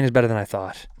Spain is better than I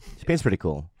thought. Spain's pretty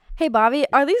cool. Hey, Bobby,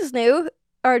 are these new?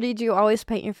 Or did you always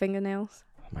paint your fingernails?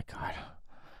 Oh my God.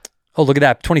 Oh, look at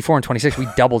that. 24 and 26. We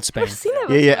doubled Spain. I've seen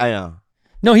that. Yeah, I know.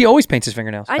 No, he always paints his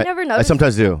fingernails. I never I noticed.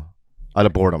 sometimes do. Out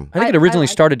of boredom. I think it I originally like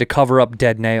it. started to cover up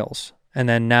dead nails. And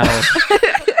then now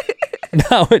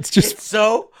now it's just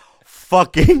So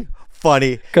fucking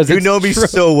funny. 'Cause You it's know me true.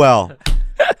 so well.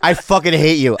 I fucking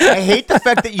hate you. I hate the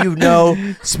fact that you know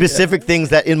specific things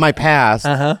that in my past,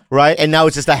 right? And now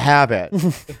it's just a habit.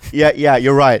 Yeah,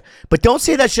 you're right. But don't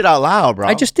say that shit out loud, bro.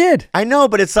 I just did. I know,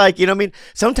 but it's like, you know what I mean?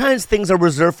 Sometimes things are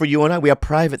reserved for you and I. We have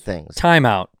private things. Time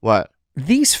out. What?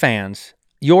 These fans,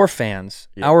 your fans,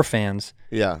 our fans,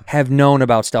 Yeah. have known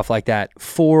about stuff like that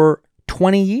for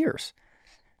 20 years.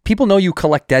 People know you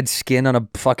collect dead skin on a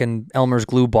fucking Elmer's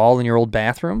glue ball in your old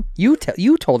bathroom. You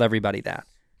told everybody that.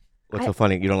 What's so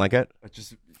funny? You don't like it?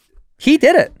 He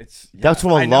did it. That's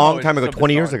from a long time ago,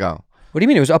 20 years ago. What do you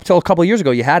mean? It was up till a couple years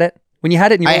ago. You had it. When you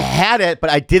had it, and you I had it, but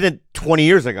I didn't 20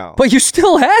 years ago. but you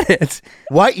still had it.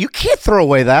 What? You can't throw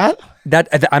away that.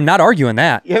 I'm not arguing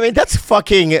that. I mean, that's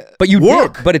fucking But you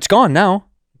work. did. But it's gone now.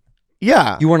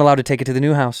 Yeah. You weren't allowed to take it to the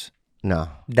new house. No.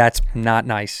 That's not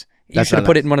nice. You That's should have not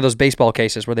put nice. it in one of those baseball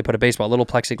cases where they put a little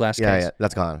plexiglass Yeah, case. yeah,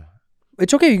 that's gone.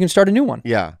 It's okay. You can start a new one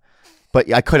Yeah.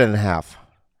 But I cut it in half.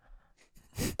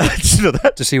 Did you know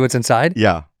that? to see what's inside.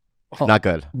 Yeah. Oh. Not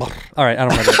good. All right, I don't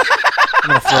remember. I'm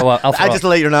gonna throw up. I'll throw I just up. to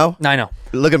let you know. I know.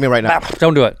 Look at me right now.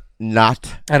 Don't do it.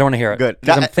 Not I don't want to hear it. Good.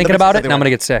 Because Now, I'm thinking let me say about it, something and I'm right gonna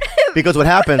get sick. because what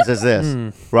happens is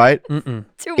this, right? Too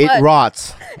It much.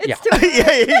 rots. Yeah. Too much.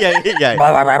 yeah.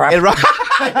 It rots.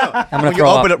 I'm gonna When you throw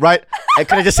open up. it, right?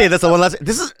 Can I just say this one last?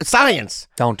 This is science.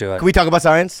 Don't do it. Can we talk about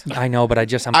science? I know, but I'm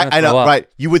gonna I know, throw up. right?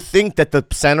 You would think that the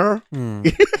center,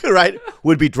 right,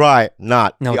 would be dry.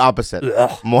 Not No, the opposite.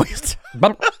 Moist.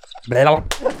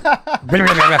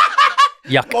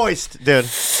 Yuck. Moist, dude.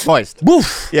 Moist.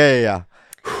 Woof. Yeah.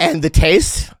 And the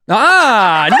taste?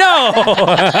 Ah,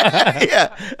 no.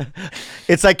 Yeah.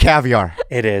 It's like caviar.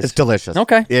 It is. It's delicious.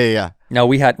 Okay. Yeah. No,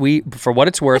 we for what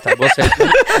it's worth, I will say.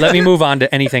 Let me move on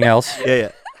to anything else.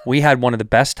 Yeah. We had one of the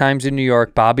best times in New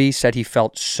York. Bobby said he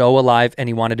felt so alive and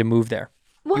he wanted to move there.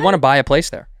 What? You want to buy a place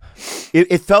there?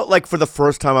 It felt like for the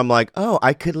first time, I'm like, oh,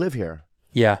 I could live here.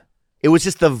 Yeah. It was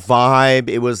just the vibe.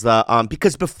 It was the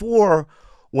because before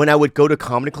when I would go to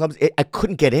comedy clubs, I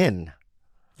couldn't get in.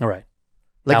 All right.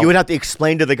 Like Now- you would have to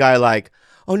explain to the guy like,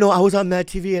 oh no, I was on Mad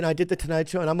TV and I did the Tonight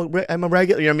Show and I'm a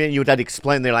regular. You know what I mean? You would have to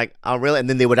explain. They're like, oh really? And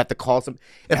then they would have to call some.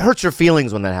 It hurts your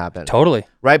feelings when that happens, Totally.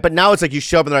 right? But now it's like you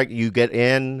show up and they're like, you get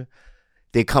in.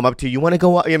 They come up to you. You want to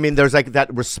go? I mean, there's like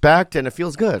that respect and it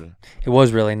feels good. It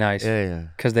was really nice. Yeah.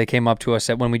 Because they came up to us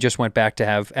when we just went back to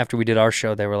have, after we did our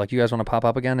show, they were like, you guys want to pop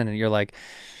up again? And you're like,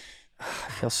 I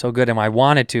feel so good. And I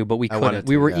wanted to, but we I wanted couldn't. to,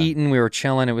 We were yeah. eating, we were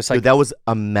chilling. It was like, Dude, that was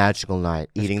a magical night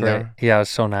eating great. there. Yeah, it was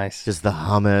so nice. Just the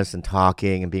hummus and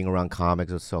talking and being around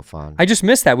comics was so fun. I just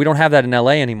miss that. We don't have that in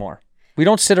LA anymore. We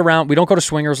don't sit around. We don't go to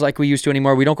swingers like we used to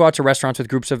anymore. We don't go out to restaurants with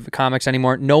groups of comics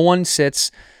anymore. No one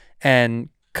sits and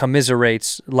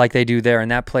commiserates like they do there.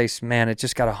 And that place, man, it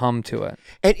just got a hum to it.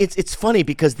 And it's funny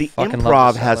because the Fucking love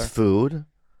improv the has cellar. food,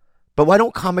 but why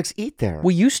don't comics eat there?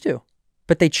 We used to,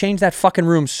 but they changed that fucking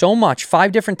room so much,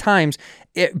 5 different times.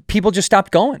 People just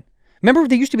stopped going. Remember,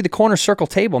 there used to be the corner circle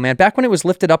table, man. Back when it was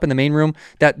lifted up in the main room,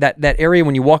 that area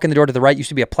when you walk in the door to the right used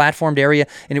to be a platformed area,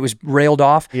 and it was railed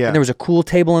off. Yeah. And there was a cool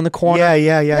table in the corner.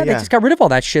 Yeah. They just got rid of all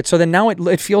that shit. So then now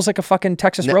it feels like a fucking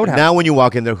Texas Roadhouse. Now when you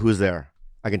walk in there, who's there?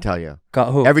 I can tell you.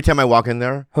 Who? Every time I walk in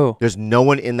there, Who? there's no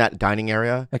one in that dining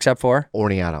area. Except for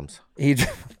Orny Adams. he's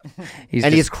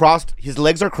And he's crossed. His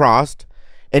legs are crossed,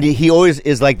 and he always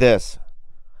is like this.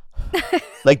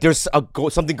 Like there's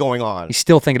something going on. he's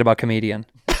still thinking about comedian.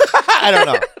 I don't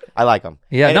know. I like him.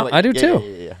 Yeah, Anyway, no, I do too.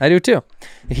 Yeah. I do too.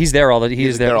 He's there all the.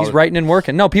 He's there. there all He's the- writing and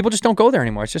working. No, people just don't go there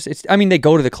anymore. It's. I mean, they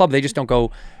go to the club. They just don't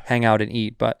go hang out and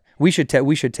eat. But we should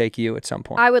take you at some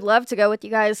point. I would love to go with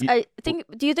you guys. I think.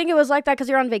 Do you think it was like that because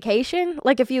you're on vacation?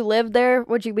 Like if you lived there,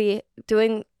 would you be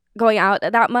going out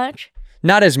that much?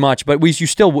 Not as much, but you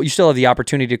still have the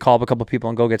opportunity to call up a couple people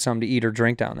and go get something to eat or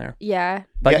drink down there. Yeah.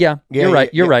 But Yeah, you're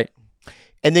right. You're yeah. right.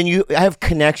 And then I have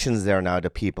connections there now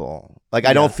to people. Like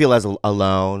I don't feel as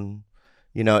alone.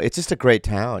 You know, it's just a great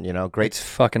town. You know, great. It's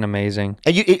fucking amazing.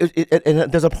 And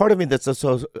and there's a part of me that's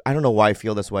so I don't know why I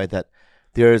feel this way, that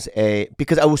because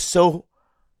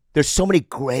there's so many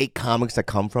great comics that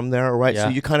come from there, right? Yeah. So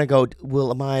you kind of go,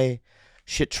 will my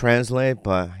shit translate?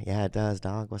 But yeah, it does,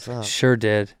 dog. What's up? Sure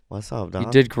did. What's up, dog?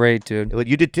 You did great, dude.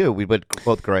 You did too. We were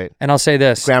both great. And I'll say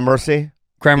this: Gramercy.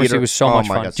 Gramercy Theater. was so Oh much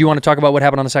my fun. God. Do you want to talk about what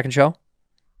happened on the second show?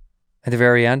 At the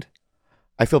very end?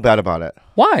 I feel bad about it,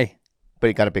 Why? but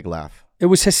it got a big laugh. It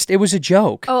was a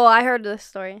joke. Oh, I heard this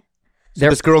story. So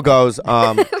this girl goes,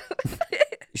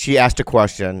 she asked a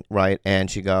question, right? And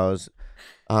she goes,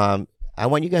 I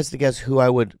want you guys to guess who I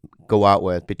would go out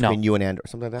with between you and Andrew, or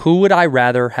something like that. Who would I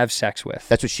rather have sex with?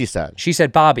 That's what she said. She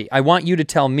said, Bobby, I want you to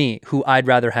tell me who I'd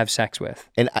rather have sex with.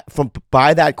 And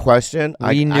by that question,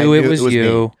 I knew it was me.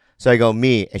 you. So I go,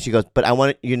 me. And she goes, but I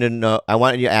want you to know, I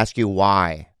want you to ask you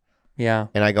why. Yeah.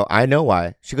 And I go, I know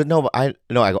why. She goes, no, but I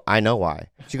go, I know why.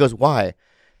 She goes, why?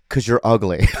 Because you're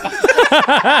ugly.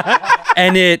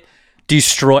 And it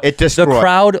destroyed. It destroyed. The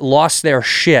crowd lost their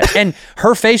shit. And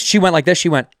her face, she went like this. She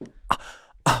went,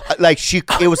 Like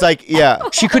it was like, yeah.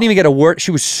 she couldn't even get a word. She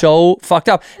was so fucked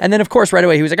up. And then, of course, right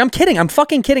away, he was like, I'm kidding. I'm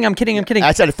fucking kidding. I'm kidding. I'm kidding.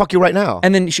 I said, fuck you right now.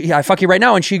 And then I fuck you right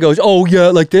now. And she goes, oh, yeah,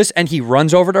 like this. And he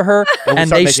runs over to her and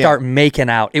they start making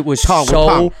out. It was Tongue, with so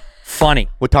tongue. funny.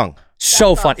 With tongue.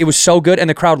 So fun. It was so good. And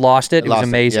the crowd lost it. It was Lost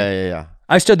amazing. Yeah.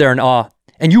 I stood there in awe.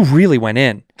 And you really went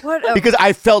in. What? A, Because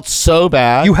I felt so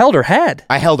bad. You held her head.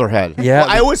 I held her head. Yeah. Well,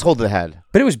 I always hold the head.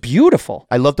 But it was beautiful.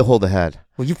 I love to hold the head.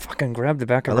 Well, you fucking grabbed the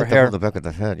back I of her love to hair. hold the back of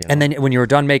the head. You know? And then when you were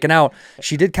done making out,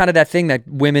 she did kind of that thing that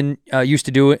women used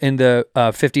to do in the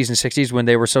 50s and 60s when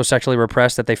they were so sexually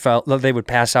repressed that they felt that they would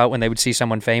pass out when they would see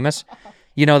someone famous.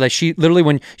 You know, that she literally,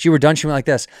 when she were done, she went like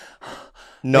this.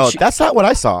 No, that's not what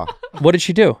I saw. What did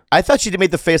she do? I thought she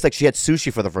made the face like she had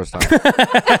sushi for the first time.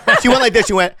 She went like this.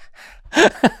 She went,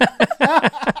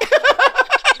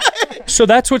 So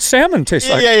that's what salmon tastes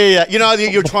like. yeah. You know,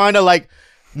 you're trying to like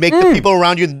make the people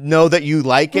around you know that you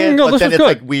like it, No, but this then is it's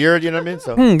good. like weird. You know what I mean?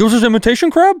 So This is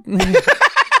imitation crab?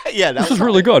 Yeah, that This is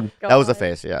really good. That was the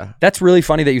face. Yeah, That's really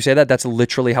funny that you say that. That's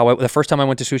literally how the first time I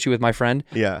went to sushi with my friend,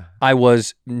 yeah. I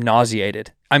was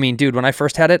nauseated. I mean, dude, when I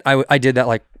first had it, I did that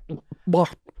like,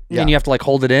 Yeah. and you have to like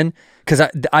hold it in because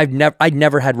I'd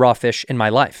never had raw fish in my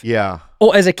life. Yeah.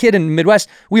 Oh, as a kid in the Midwest,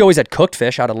 we always had cooked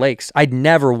fish out of lakes. I'd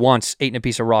never once eaten a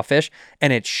piece of raw fish,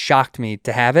 and it shocked me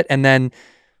to have it. And then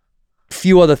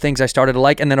few other things I started to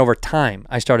like, and then over time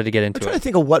I started to get I'm into trying it. to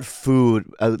think of what food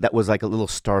that was like a little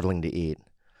startling to eat.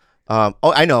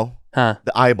 I know. Huh?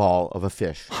 The eyeball of a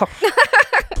fish.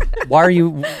 Why are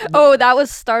you? Oh, that was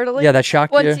startling. Yeah, that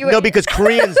shocked Once you. you No, because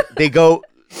Koreans, they go,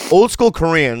 old school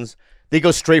Koreans, they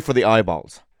go straight for the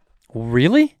eyeballs.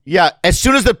 Really? Yeah, as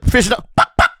soon as the fish,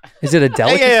 Is it a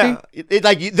delicacy?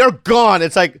 like they're gone.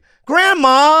 It's like,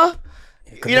 Grandma,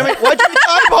 you know what I mean? Why'd you eat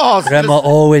the eyeballs? Grandma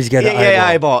always get yeah, an eyeball.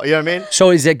 eyeball. You know what I mean?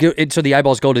 So is that good? So the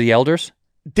eyeballs go to the elders?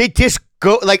 They just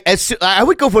go like I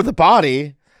would go for the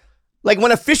body. Like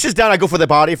when a fish is down, I go for the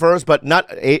body first, but not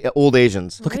old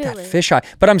Asians. Look at that Really? fish eye.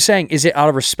 But I'm saying, is it out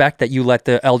of respect that you let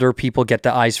the elder people get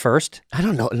the eyes first? I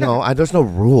don't know. No, there's no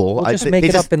rule. Well, just they make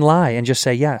it up and lie and just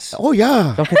say yes. Oh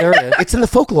yeah, Okay, there it is. it's in the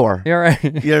folklore. You're right.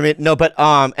 You know what I mean? No, but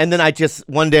and then I just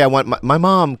one day I went. My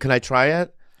mom, can I try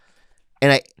it?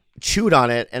 And I chewed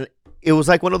on it, and it was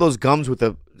like one of those gums with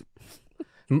the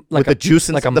Like the juice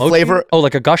and like a the mochi? flavor. Oh,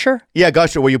 like a gusher? Yeah,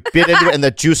 gusher, where you bit into it and the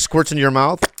juice squirts into your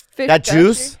mouth. Fish That gusher?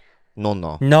 juice? No.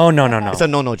 No. It's a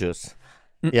no juice.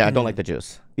 Yeah, I don't like the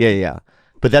juice. Yeah.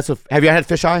 But that's what. Have you had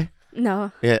fish eye?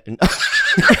 No, Yeah.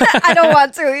 I don't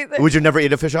want to either. Would you never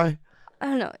eat a fish eye? I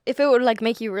don't know if it would like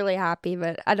make you really happy,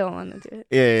 but I don't want to do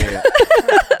it. Yeah.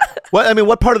 What I mean,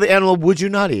 what part of the animal would you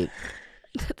not eat?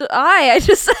 The eye, I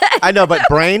just said. I know, but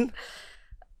brain.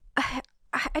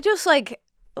 I just like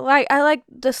I like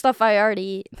the stuff I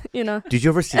already eat. You know, Did you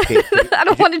ever see? I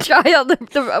don't want to try out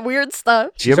the weird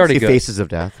stuff. Did you She's ever already see good. Faces of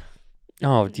Death?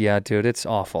 Oh, yeah, dude. It's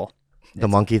awful. The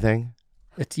monkey thing.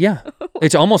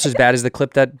 It's almost as bad as the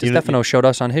clip that You know- Stefano showed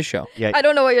us on his show. Yeah. I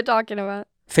don't know what you're talking about.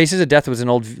 Faces of Death was an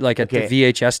old, like, at Okay. the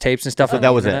VHS tapes and stuff. So on that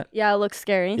the was it. internet. Yeah, it looks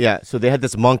scary. Yeah. So they had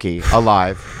this monkey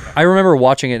alive. I remember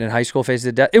watching it in high school, Faces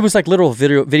of Death. It was like literal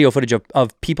video footage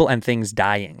of people and things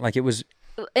dying. Like, it was,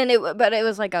 But it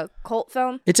was like a cult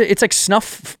film. it's like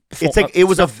snuff. It's like it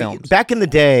was snuff films. back in the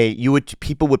day.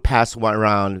 People would pass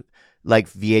around like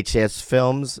VHS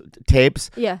films tapes.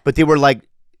 Yeah. But they were like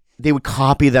they would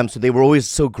copy them, so they were always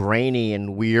so grainy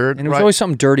and weird. And it was right? always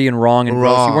something dirty and wrong and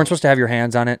gross. You Wrong. weren't supposed to have your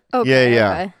hands on it. Okay.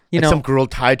 Yeah. You Like know, some girl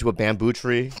tied to a bamboo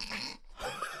tree.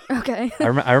 Okay. I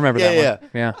remember that Yeah, one.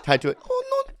 Yeah. Tied to it. Oh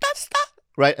no, that's not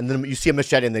right. And then you see a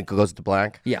machete, and then it goes to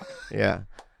blank. Yeah. Yeah,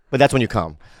 but that's when you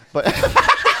come. But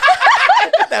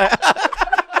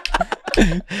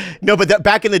no, but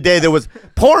back in the day, there was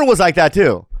porn was like that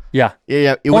too. Yeah.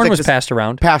 Yeah. It Porn like was this- passed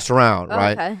around. passed around,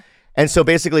 right? Okay. And so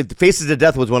basically, Faces of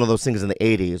Death was one of those things in the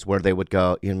 80s where they would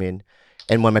go, you know what I mean?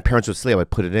 And when my parents would sleep, I would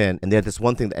put it in. And they had this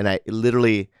one thing, and I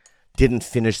literally didn't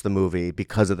finish the movie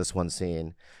because of this one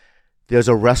scene. There's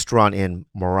a restaurant in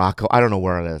Morocco. I don't know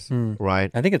where it is,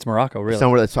 right? I think it's Morocco, really.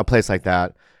 Somewhere, it's a place like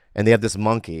that. And they have this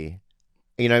monkey,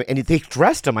 you know, and they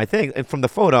dressed him, I think, and from the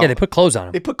photo. Yeah, they put clothes on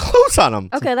him. They put clothes on him.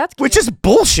 Okay, that's cute. Which is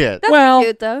bullshit. That's well,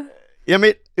 cute though. I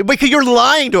mean, because you're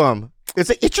lying to him. It's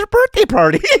like, it's your birthday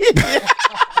party.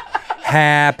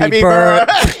 Happy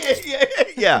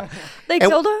birthday. yeah. They And-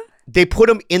 killed him. They put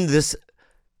him in this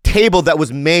table that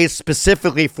was made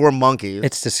specifically for monkeys.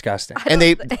 It's disgusting. and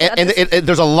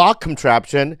there's a lock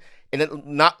contraption, and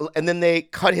then they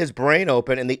cut his brain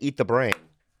open and they eat the brain.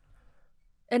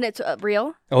 And it's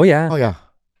real. Oh, yeah. Oh yeah,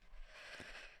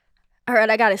 All right,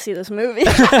 I gotta see this movie.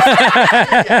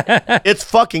 it's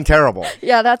fucking terrible.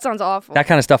 Yeah, that sounds awful. That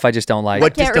kind of stuff I just don't like.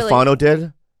 What can't really- DiStefano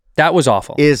did That was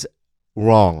awful. is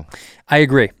wrong. I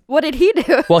agree. What did he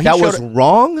do? Well, he That showed, was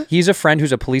wrong. he's a friend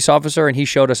who's a police officer, and he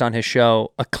showed us on his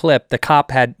show a clip. The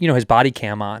cop had, his body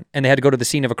cam on, and they had to go to the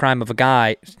scene of a crime of a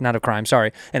guy, not a crime,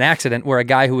 sorry, an accident where a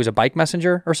guy who was a bike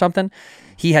messenger or something,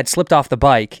 he had slipped off the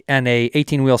bike, and a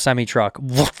 18-wheel semi-truck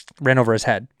ran over his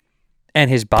head. And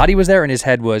his body was there, and his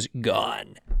head was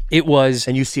gone. It was,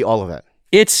 And you see all of it.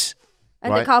 it's,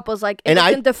 And Right. the cop was like, And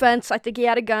I- in defense, I think he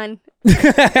had a gun.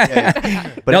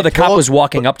 But no, it the cop told- was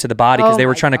walking up to the body because Oh they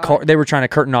were my trying to God. they were trying to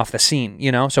curtain off the scene,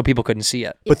 so people couldn't see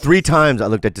it. But 3 times I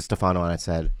looked at DiStefano and I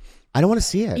said, I don't want to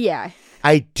see it. Yeah.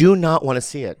 I do not want to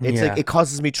see it. It's Yeah. like it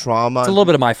causes me trauma. It's a little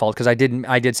bit of my fault because I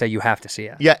did say you have to see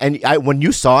it. Yeah, and when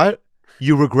you saw it,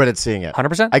 you regretted seeing it.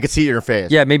 100%? I could see it in your face.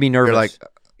 Yeah, it made me nervous. You're like,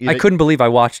 I couldn't believe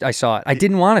I saw it. I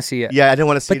didn't want to see it. Yeah, I didn't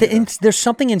want to see But it. there's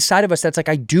something inside of us that's like,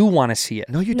 I do want to see it.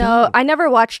 No, you No, don't. I never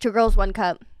watched Two Girls, One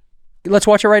Cup. Let's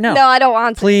watch it right now. No, I don't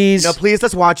want to. Please. No, please,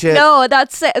 let's watch it. No,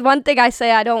 that's it. One thing I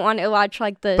say. I don't want to watch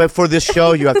like the. But for this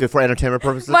show, you have to, for entertainment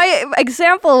purposes. My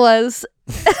example was.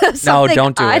 No,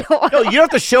 don't do I it. Don't want No, you don't have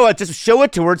to show it. Just show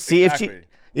it to her. See if she. Exactly.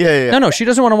 Yeah. No, she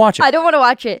doesn't want to watch it. I don't want to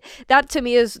watch it. That to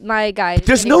me is my guy.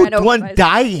 There's getting no ran over one by-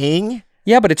 dying.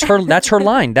 Yeah, but it's her. That's her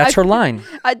line. That's her line.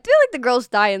 I feel like the girls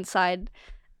die inside.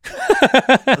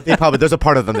 There's a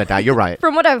part of them that die. You're right.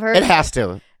 From what I've heard. It has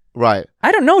to. Right.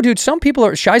 I don't know, dude. Some people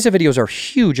are Shiza videos are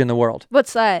huge in the world.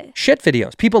 What's that? Shit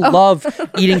videos. People love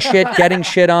eating shit, getting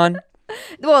shit on.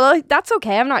 Well, like, that's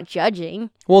okay. I'm not judging,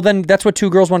 Well, then that's what 2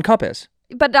 Girls 1 Cup is.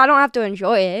 but I don't have to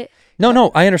enjoy it.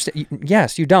 No, I understand.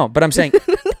 Yes, you don't. But I'm saying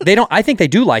they don't. I think they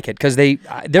do like it because they.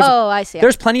 There's Oh, I see.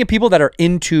 there's plenty of people that are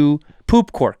into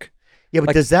poop quirk. Yeah, but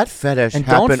Like- does that fetish And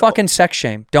happen? don't fucking sex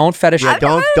shame. Don't fetish. Yeah,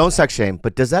 don't sex shame.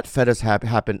 But does that fetish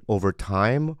happen over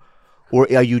time, or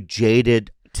are you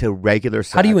jaded to regular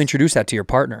sex? How do you introduce that to your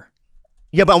partner?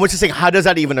 Yeah, but I'm just saying, how does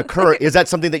that even occur? Is that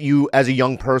something that you, as a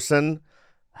young person,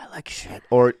 I like shit,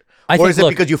 or is it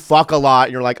because you fuck a lot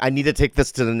and you're like, I need to take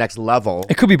this to the next level?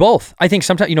 It could be both. I think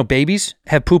sometimes, babies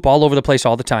have poop all over the place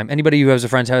all the time. Anybody who has a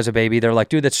friend who has a baby, they're like,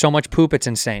 dude, that's so much poop, it's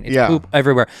insane. It's Yeah. poop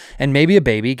everywhere. And maybe a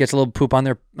baby gets a little poop on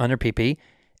their pee-pee,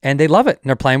 and they love it, and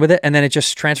they're playing with it, and then it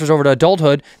just transfers over to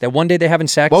adulthood, that one day they're having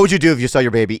sex. What would you do if you saw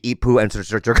your baby eat poo and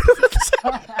start jerking?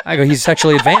 I go, he's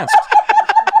sexually advanced.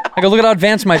 I go, look at how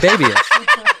advanced my baby is.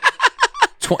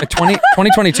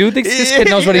 2022, this kid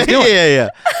knows what he's doing.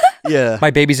 Yeah. My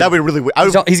baby's... That'd be really weird.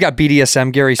 He's got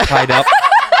BDSM gear, he's tied up.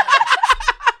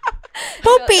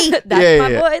 Poopy. That's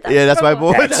my boy. That's my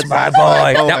boy. That's my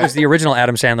boy. That was the original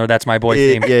Adam Sandler, That's My Boy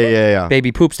theme. Yeah.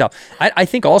 Baby poop stuff. I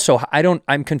think also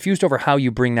I'm confused over how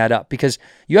you bring that up, because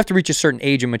you have to reach a certain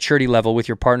age and maturity level with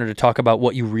your partner to talk about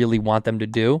what you really want them to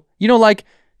do.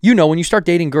 When you start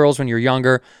dating girls when you're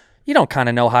younger, you don't kind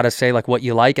of know how to say like what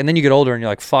you like, and then you get older and you're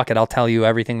like, fuck it, I'll tell you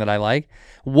everything that I like.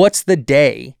 What's the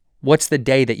day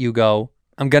that you go,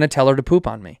 I'm gonna tell her to poop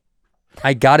on me?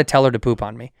 I gotta tell her to poop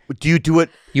on me. Do you do it?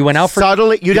 You went out for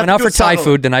subtly. You went out for Thai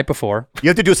food the night before. You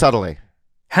have to do it subtly.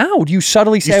 How do you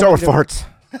subtly say? You start with farts.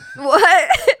 What?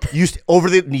 Over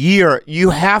the year, you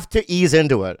have to ease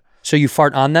into it. So you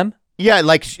fart on them? Yeah,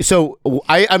 so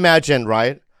I imagine,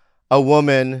 right? A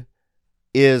woman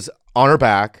is on her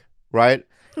back, right?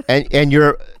 And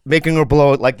you're making her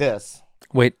blow it like this.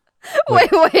 Wait. Wait.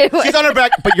 She's on her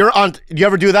back, but you're on. Do you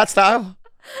ever do that style?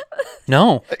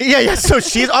 No. Yeah. So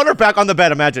she's on her back on the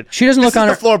bed. Imagine she doesn't look on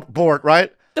the floorboard,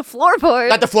 right? The floorboard.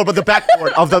 Not the floor, but the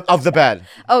backboard of the bed.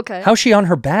 Okay. How's she on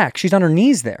her back? She's on her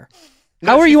knees there.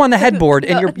 How are you on the headboard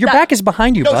and your back is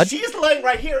behind you, No, bud? she's laying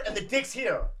right here, and the dick's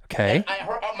here. Okay. And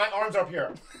my arms are up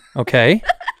here. Okay.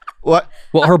 What?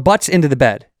 Well, her butt's into the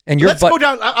bed, and your Let's butt. go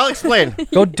down. I'll explain.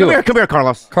 Go do it. Come here,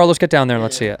 Carlos. Carlos, get down there and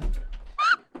let's see it.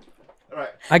 All right.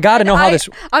 I gotta know how this.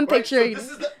 I'm Right, picturing. So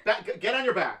this is the back. Get on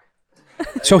your back.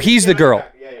 So he's the Get on your girl.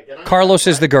 back. Yeah, get on your Carlos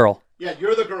back, is the girl. Yeah,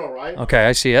 you're the girl, right? Okay,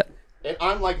 I see it. And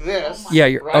I'm like this. Yeah,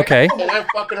 you're right? okay. And I'm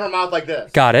fucking her mouth like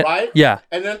this. Got it. Right? Yeah.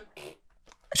 And then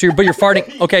So you're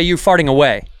farting. Okay, you're farting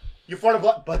away, you fart a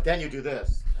blood, but then you do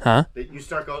this. huh? You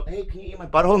start going, hey, can you eat my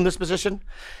butthole in this position?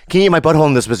 Can you eat my butthole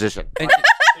in this position?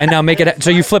 And now make it so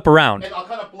you flip around. And I'll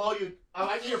kind of blow you.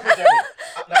 I need your pussy.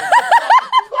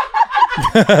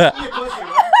 Eat your pussy,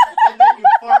 right? And then you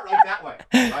fart right that way,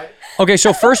 right? Okay,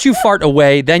 so first you fart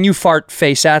away, then you fart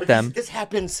face at them. This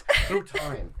happens through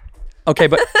time. Okay,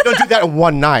 but You don't do that in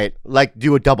one night. Like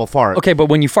do a double fart. but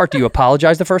when you fart, do you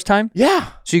apologize the first time? Yeah.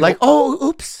 So you like, go, oh,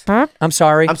 oops. I'm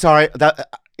sorry. I'm sorry. That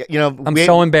I'm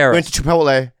so embarrassed. Went to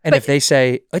Chipotle. And if they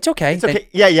say it's okay, It's okay.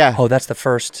 Yeah. oh, that's the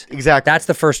first. Exactly. That's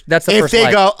the first. That's the if first. they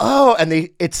light. go, oh, and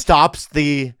it stops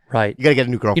the. Right. You gotta get a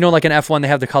new girl. You know, like in F1, they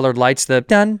have the colored lights. The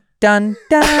dun dun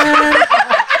dun.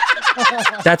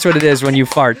 That's what it is when you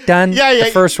fart. Dun. Yeah.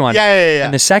 The first one. Yeah.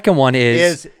 And the second one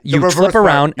is the you reverse flip fart.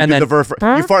 around You and do then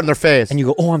the you fart in their face. and you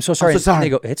go, oh, I'm so sorry. so sorry. And they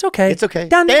go, it's okay. It's okay.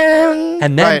 Dun. Dun.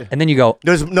 And then Right. and then you go,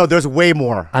 There's way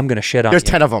more. I'm gonna shit on There's you.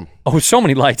 10 of them. Oh, so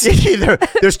many lights.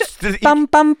 there's Bum,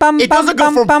 bum, bum, it bum, doesn't go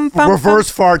bum, from bum, bum, reverse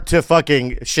fart to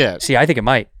fucking shit. See, I think it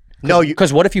might. No, you.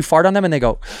 Because what if you fart on them and they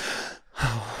go,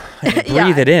 and they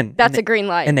breathe it in? That's and a green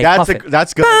light. And they That's puff it.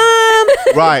 that's good.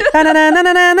 Right.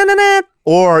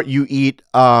 Or you eat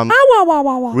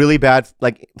really bad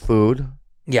like food.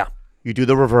 Yeah. You do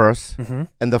the reverse, Mm-hmm.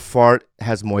 and the fart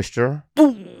has moisture.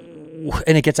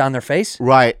 And it gets on their face.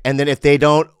 Right. And then if they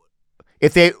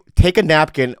take a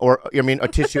napkin or a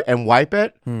tissue and wipe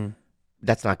it,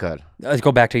 that's not good. Let's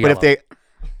go back to But yellow. if they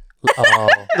Oh.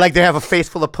 like they have a face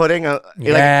full of pudding,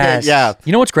 Yes. yeah.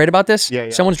 You know what's great about this? Yeah.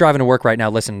 Someone's driving to work right now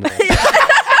listening to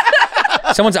this.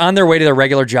 Someone's on their way to their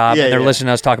regular job Yeah, and they're yeah. listening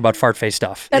to us talk about fart face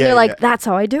stuff. And Yeah, they're like, yeah. that's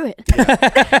how I do it.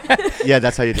 Yeah,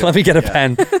 that's how you do Let it. me get a Yeah.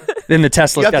 pen. Then the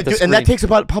Tesla's You have got to the do- screen. and that takes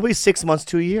about probably 6 months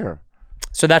to a year.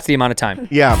 So that's the amount of time.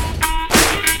 Yeah.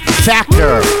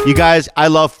 Factor. You guys, I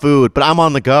love food, but I'm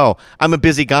on the go. I'm a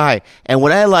busy guy. And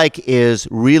what I like is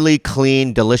really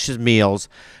clean, delicious meals.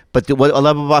 But what I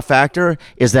love about Factor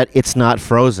is that it's not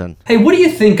frozen. Hey, what do you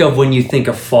think of when you think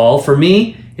of fall? For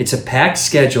me, it's a packed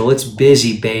schedule. It's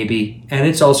busy, baby. And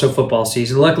it's also football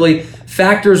season. Luckily,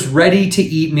 Factor's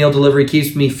ready-to-eat meal delivery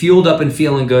keeps me fueled up and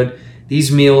feeling good.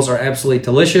 These meals are absolutely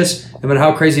delicious. No matter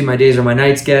how crazy my days or my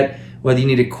nights get, whether you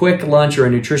need a quick lunch or a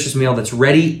nutritious meal that's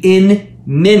ready in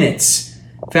minutes,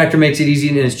 Factor makes it easy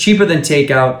and it's cheaper than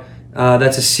takeout.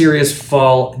 That's a serious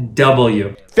fall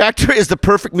W. Factor is the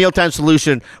perfect mealtime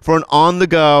solution for an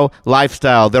on-the-go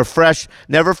lifestyle. Their fresh,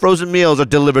 never frozen meals are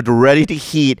delivered ready to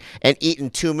heat and eat in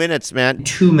 2 minutes, man.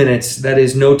 2 minutes. That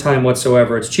is no time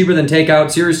whatsoever. It's cheaper than takeout.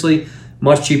 Seriously,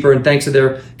 much cheaper. And thanks to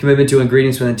their commitment to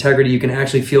ingredients with integrity, you can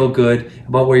actually feel good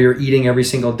about where you're eating every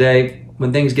single day.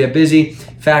 When things get busy,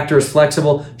 Factor is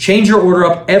flexible. Change your order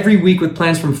up every week with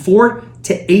plans from 4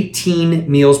 to 18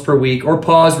 meals per week, or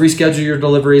pause, reschedule your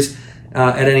deliveries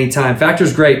at any time.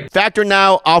 Factor's great. Factor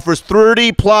now offers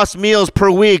 30-plus meals per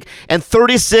week and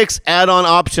 36 add-on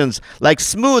options like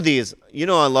smoothies. You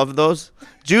know I love those.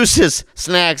 Juices,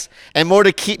 snacks, and more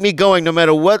to keep me going no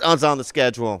matter what's on the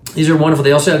schedule. These are wonderful.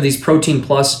 They also have these Protein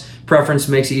Plus preference.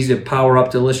 Makes it easy to power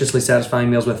up deliciously satisfying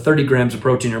meals with 30 grams of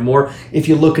protein or more if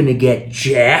you're looking to get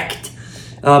jacked.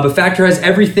 But Factor has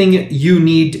everything you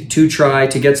need to try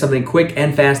to get something quick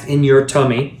and fast in your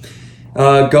tummy.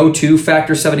 Go to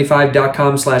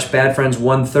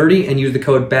factor75.com/badfriends130 and use the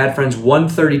code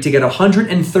badfriends130 to get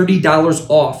 $130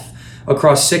 off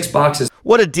across 6 boxes.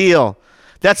 What a deal.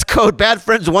 That's code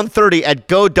BADFRIENDS130 at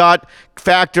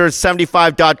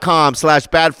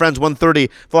go.factor75.com/badfriends130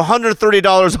 for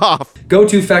 $130 off. Go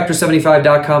to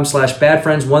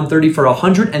factor75.com/badfriends130 for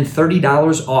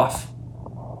 $130 off.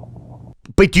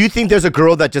 But do you think there's a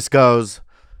girl that just goes,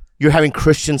 you're having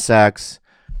Christian sex,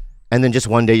 and then just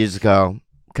one day you just go,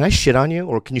 can I shit on you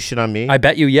or can you shit on me? I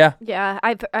bet you, yeah, Yeah,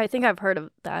 I think I've heard of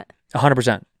that.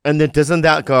 100%. And then doesn't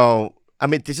that go, I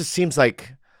mean, this just seems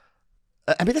like,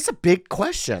 I mean, that's a big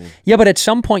question. Yeah, but at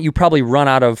some point you probably run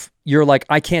out of, you're like,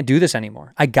 I can't do this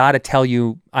anymore. I gotta tell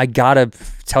you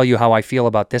how I feel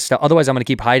about this stuff. Otherwise I'm gonna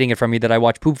keep hiding it from you that I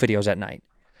watch poop videos at night.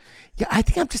 Yeah, I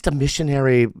think I'm just a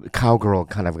missionary cowgirl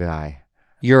kind of guy.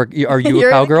 Are you a You're-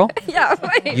 cowgirl? Yeah.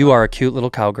 You are a cute little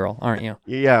cowgirl, aren't you?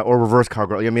 Yeah, or reverse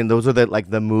cowgirl. I mean, those are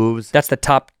the moves. That's the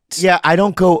top. Yeah, I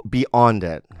don't go beyond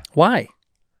it. Why?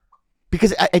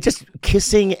 Because I just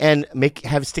kissing and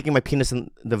sticking my penis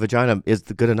in the vagina is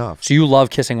good enough. So you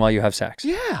love kissing while you have sex?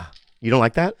 Yeah. You don't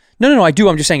like that? No, I do.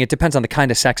 I'm just saying it depends on the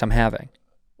kind of sex I'm having.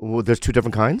 Well, there's 2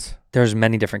 different kinds? There's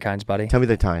many different kinds, buddy. Tell me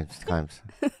the times.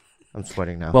 I'm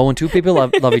sweating now. Well, when two people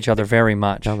love each other very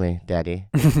much, Tell me, Daddy.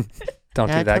 don't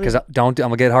do Dad, that tell because me- I'm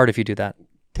gonna get hard if you do that.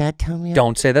 Dad, tell me.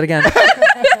 Don't say that again.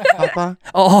 Papa.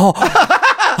 Oh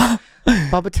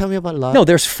Papa, tell me about love. no,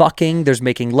 there's fucking, there's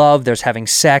making love, there's having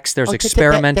sex, there's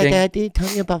experimenting. Daddy, tell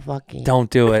me about fucking. Don't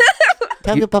do it.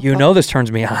 Tell me about You know this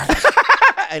turns me on.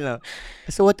 I know.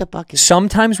 So what the fuck is?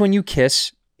 Sometimes when you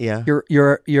kiss, Yeah.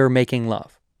 you're making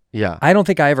love. Yeah. I don't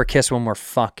think I ever kiss when we're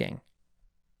fucking.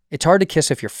 It's hard to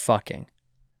kiss if you're fucking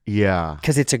Yeah.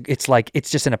 because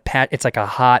it's just in a pat. It's like a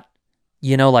hot,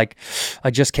 like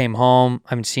I just came home. I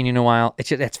haven't seen you in a while.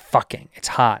 It's fucking. It's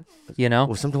hot.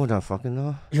 Well, sometimes when I'm fucking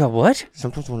though. Yeah. What?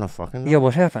 Sometimes when I'm fucking. Yeah.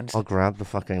 What happens? I'll grab the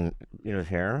fucking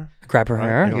hair. Grab her right?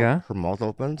 hair. You know, Yeah. Her mouth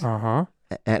opens. Uh-huh.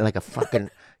 And like a fucking,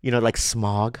 like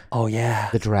Smog, Oh yeah.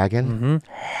 the dragon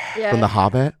Mm-hmm. Yeah. from The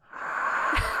Hobbit.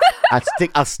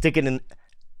 I'll stick it in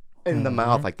the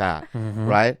mouth like that, Mm-hmm.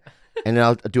 right? And then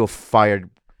I'll do a fired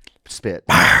spit.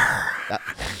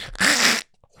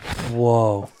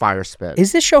 Whoa. Fire spit.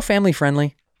 Is this show family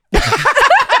friendly?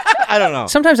 I don't know.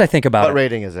 Sometimes I think about What it.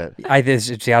 rating is it?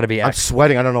 It's got to be I'm X.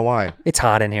 sweating. I don't know why. It's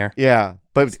hot in here. Yeah,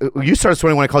 but you started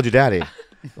sweating when I called you daddy.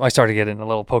 I started getting a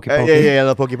little pokey Yeah, pokey. yeah,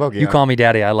 the pokey pokey. You call me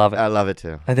daddy. I love it. I love it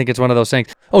too. I think it's one of those things.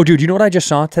 Oh, dude, you know what I just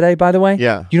saw today, by the way?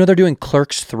 Yeah. You know they're doing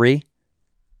Clerks 3?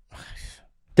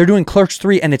 They're doing Clerks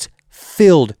 3, and it's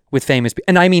filled with famous people.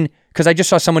 And I mean, because I just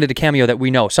saw someone did a cameo that we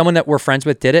know. Someone that we're friends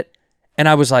with did it. And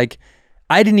I was like,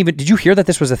 did you hear that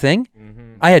this was a thing?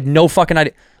 Mm-hmm. I had no fucking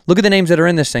idea. Look at the names that are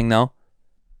in this thing, though.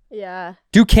 Yeah.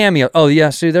 Do cameo. Oh, yeah,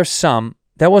 so there's some.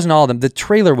 That wasn't all of them. The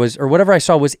trailer was, or whatever I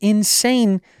saw, was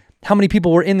insane how many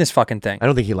people were in this fucking thing. I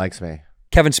don't think he likes me.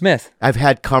 Kevin Smith. I've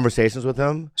had conversations with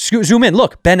him. Zoom in.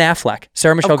 Look, Ben Affleck.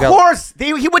 Sarah Michelle Of Gellar. course,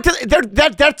 he went to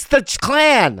that's the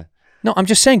clan. No, I'm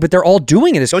just saying, but they're all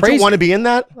doing it. It's Don't crazy. you want to be in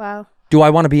that? Wow. Do I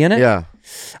want to be in it? Yeah.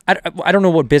 I don't know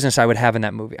what business I would have in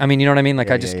that movie. I mean, you know what I mean? Like,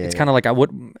 it's kind of like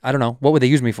I don't know. What would they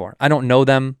use me for? I don't know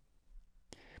them.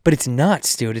 But it's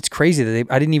nuts, dude. It's crazy that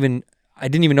I didn't even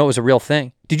know it was a real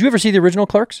thing. Did you ever see the original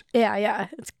Clerks? Yeah.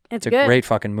 It's It's a good. great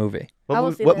fucking movie.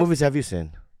 What movies have you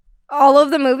seen? All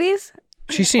of the movies.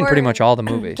 She's seen pretty Or much all the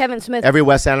movies. Kevin Smith. Every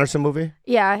Wes Anderson movie?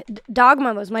 Yeah,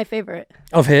 Dogma was my favorite.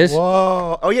 Of his?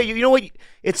 Whoa. Oh, yeah. You know what?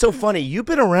 It's so funny. You've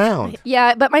been around.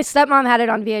 Yeah, but my stepmom had it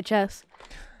on VHS.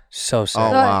 So Oh,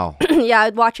 sad. wow. Yeah,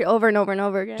 I'd watch it over and over and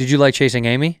over again. Did you like Chasing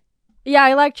Amy? Yeah,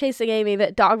 I like Chasing Amy,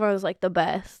 but Dogma was like the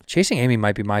best. Chasing Amy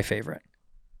might be my favorite.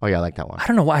 Oh, yeah, I like that one. I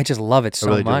don't know why. I just love it so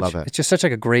really do much. love it. It's just such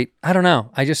like a great, I don't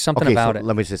know. I just something Okay, about so it.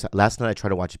 let me just, last night I tried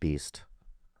to watch Beast,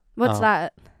 What's Oh.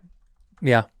 that?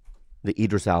 Yeah. the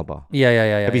Idris Elba. Yeah.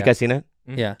 Have you guys seen it?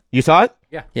 Yeah. You saw it?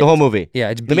 Yeah. The whole movie? Yeah,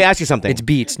 it's Let me ask you something. It's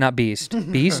Beats, not Beast.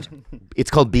 Beast? It's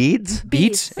called Beads?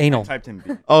 Beats? Anal. Typed in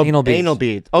B. Oh, Anal Beads. Anal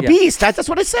Beads. Oh, Yeah. Beast. That's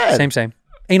what I said. Same.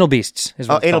 Anal Beasts is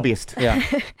what Oh, it's Anal called. Beast. Yeah.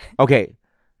 Okay.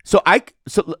 So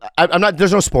I'm not,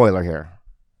 there's no spoiler here.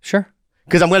 Sure.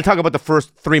 Because I'm going to talk about the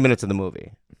first 3 minutes of the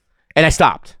movie. And I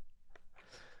stopped.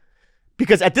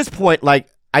 Because at this point, like,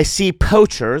 I see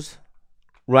poachers,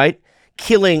 right?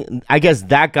 Killing, I guess,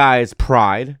 that guy's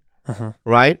pride,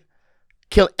 right?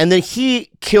 And then he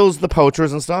kills the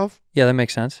poachers and stuff. Yeah, that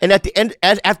makes sense. And at the end,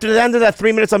 after the end of that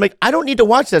 3 minutes, I'm like, I don't need to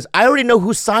watch this. I already know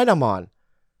whose side I'm on.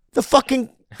 The fucking,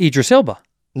 Idris Elba.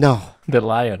 no. The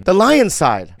lion. The lion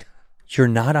side. You're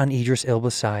not on Idris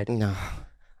Elba's side. No.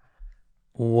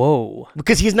 Whoa.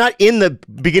 Because he's not in the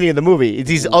beginning of the movie. It's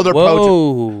these other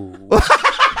poachers. Whoa.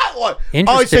 What? Oh, so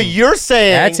Interesting. you're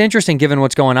saying That's interesting given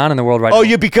what's going on in the world right Oh, now.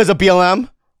 you because of BLM?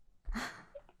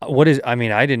 What is, I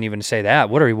mean, I didn't even say that.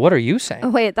 What are you saying? Oh,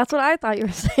 wait, that's what I thought you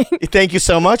were saying. Thank you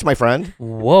so much, my friend.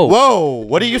 Whoa. Whoa,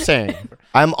 what are you saying?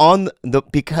 I'm on the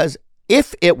because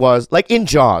if it was like in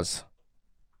Jaws,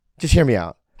 just hear me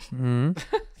out. Mhm.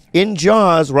 In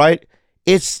Jaws, right?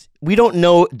 We don't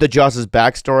know the Jaws'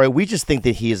 backstory. We just think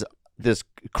that he's this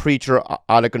creature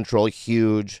out of control,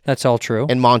 huge, That's all true.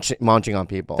 and munching on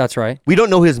people. That's right. We don't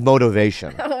know his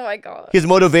motivation. Oh my god. His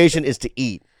motivation is to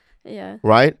eat, Yeah.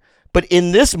 right? But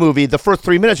in this movie, the first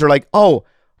 3 minutes are like, oh,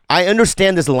 I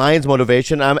understand this lion's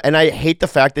motivation, and I hate the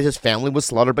fact that his family was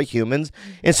slaughtered by humans.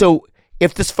 And so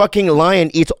if this fucking lion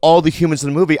eats all the humans in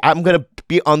the movie, I'm going to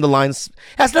be on the lion's. It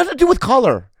has nothing to do with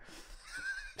color.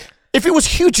 If it was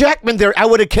Hugh Jackman there, I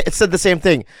would have said the same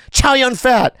thing. Chow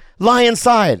Yun-Fat, lion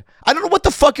side. I don't know what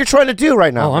the fuck you're trying to do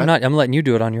right now. Oh, I'm man. not. I'm letting you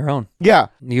do it on your own. Yeah.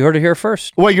 You heard it here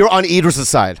first. Well, you're on Idris'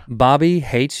 side. Bobby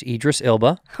hates Idris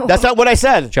Elba That's not what I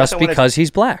said. just That's not what I because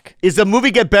he's black. said. Is the movie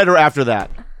get better after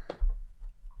that?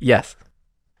 Yes.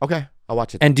 Okay, I'll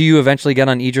watch it. And do you eventually get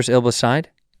on Idris Elba's side?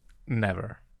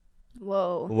 Never.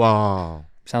 Whoa. Wow.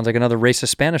 Sounds like another racist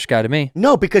Spanish guy to me.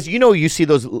 No, because you see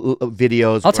those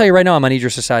videos. I'll tell you right now, I'm on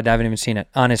Idris' side. I haven't even seen it.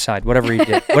 On his side, whatever he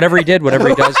did, whatever he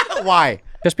does. Why?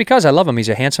 Just because I love him. He's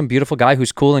a handsome, beautiful guy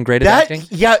who's cool and great at That acting.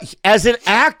 yeah, as an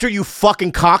actor, you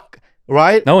fucking cock,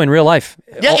 right? No, in real life.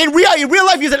 Yeah, Oh, in real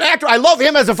life, he's an actor. I love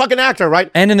him as a fucking actor,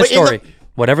 right? and in the But story,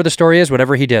 whatever the story is,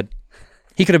 whatever he did,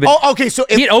 he could have been. Oh, okay. So,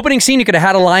 He opening scene, he could have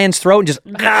had a lion's throat and just,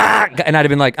 and I'd have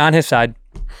been like on his side,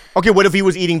 okay, what if he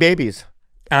was eating babies,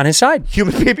 on his side.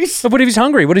 human babies? But what if he's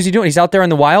hungry? What is he doing? He's out there in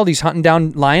the wild. He's hunting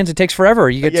down lions. It takes forever.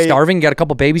 You get Yeah, yeah. starving. You got a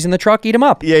couple babies in the truck. Eat them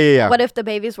up. Yeah. What if the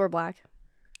babies were black?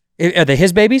 Are they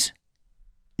his babies?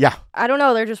 Yeah, I don't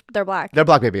know. They're black. they're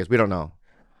black babies. We don't know.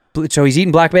 So he's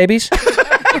eating black babies?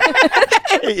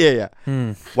 yeah.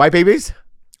 White babies?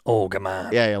 Oh, come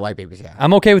on. Yeah, white babies. Yeah.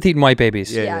 I'm okay with eating white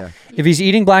babies. Yeah. If he's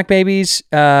eating black babies,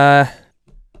 It's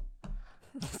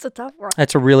a tough one.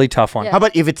 that's a really tough one. Yeah. How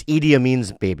about if it's Idi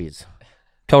Amin's babies?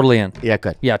 Totally in. Yeah,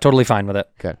 good. Yeah, totally fine with it.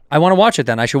 Good. I want to watch it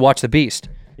then. I should watch The Beast.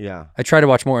 Yeah. I tried to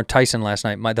watch more Tyson last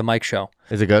night, the Mike show.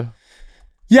 Is it good?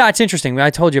 Yeah, it's interesting. I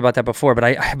told you about that before,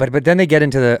 but but then they get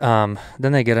into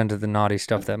the naughty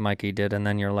stuff that Mikey did, and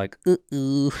then you're like, ooh.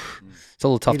 It's a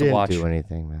little tough He to didn't watch. do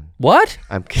anything, man. What?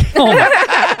 I'm kidding. Oh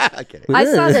my. I'm kidding.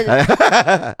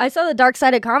 I saw the Dark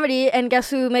Side of Comedy, and guess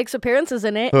who makes appearances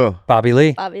in it? Oh, Bobby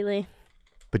Lee. Bobby Lee.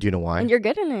 but do you know why? And you're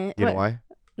good in it. Do you know What? why?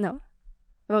 No.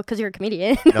 Well, because you're a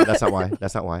comedian. No, that's not why.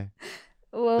 That's not why.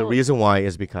 Well, The reason why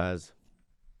is because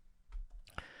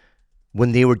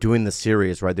when they were doing the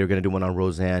series, right, they were going to do one on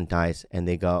Roseanne Dice, and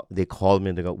they called me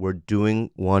and they go, "We're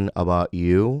doing one about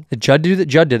you." Did Judd do that?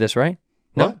 Judd did this, right?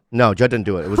 No? What? No, Judd didn't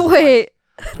do it. It was wait.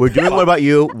 We're doing one about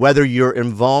you, whether you're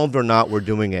involved or not. We're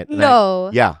doing it. And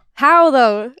No. yeah. How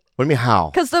though? What do you mean how?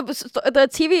 Because the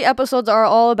TV episodes are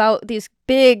all about these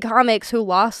big comics who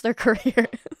lost their careers.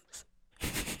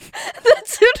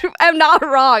 I'm not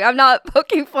wrong. I'm not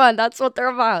poking fun. That's what they're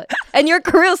about. And your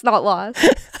career's not lost.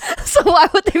 So why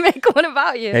would they make one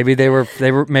about you? Maybe they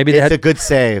It's had a good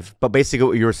save, but basically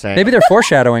what you were saying. maybe they're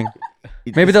foreshadowing.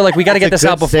 Maybe they're like, we got to get It's this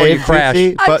a out good before you save, crash.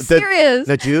 Juicy, I'm but serious.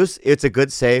 The juice, it's a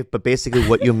good save, but basically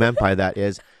what you meant by that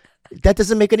is that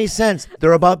doesn't make any sense.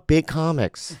 They're about big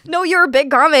comics. No, you're a big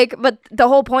comic, but the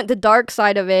whole point, the dark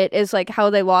side of it, is like how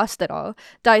they lost it all.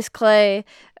 Dice Clay,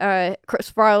 Chris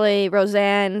Farley,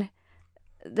 Roseanne,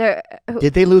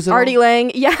 Did they lose it all? Artie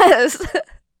Lang. Yes.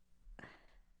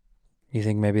 You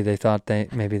think maybe they thought they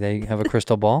have a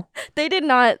crystal ball? They did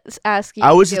not ask you.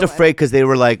 I to was do just it. afraid because they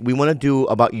were like, we want to do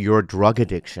about your drug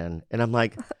addiction. And I'm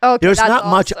like, Okay, there's that's not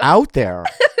much awesome. out there.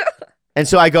 And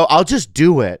so I go, I'll just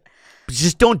do it.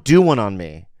 Just don't do one on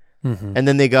me. Mm-hmm. And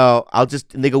then they go,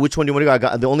 which one do you want to go? I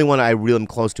got the only one I really am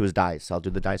close to is Dice. I'll do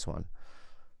the Dice one.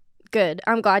 Good.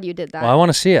 I'm glad you did that. Well, I want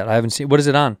to see it. I haven't seen. What is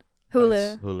it on?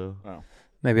 Hulu. Hulu.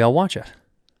 Maybe I'll watch it.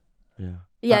 Yeah.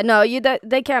 Yeah, no,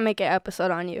 they can't make an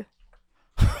episode on you.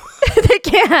 They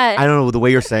can't. I don't know the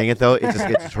way you're saying it though. It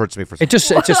just hurts me for some. It just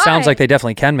sounds Why? like they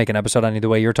definitely can make an episode on you the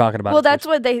way you're talking about Well, it. that's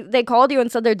what they called you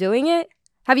and said they're doing it.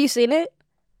 Have you seen it?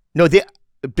 No, the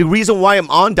reason why I'm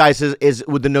on Dice is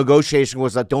with the negotiation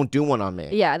was that don't do one on me.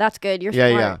 Yeah, that's good. You're Yeah,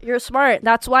 smart. yeah. You're smart.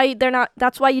 That's why they're not.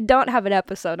 That's why you don't have an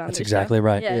episode on. That's the exactly show.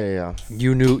 right. Yeah. Yeah.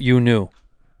 You knew.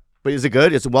 But is it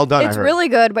good? It's well done. It's I heard. really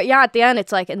good, but yeah, at the end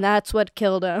it's like, and that's what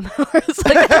killed him. It's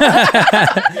like,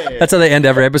 That's how they end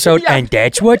every episode. Yeah. And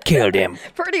that's what killed him.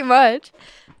 pretty much.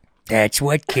 That's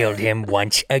what killed him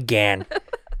once again.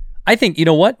 I think, you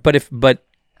know what? But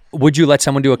would you let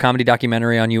someone do a comedy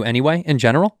documentary on you anyway, in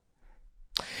general?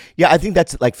 Yeah, I think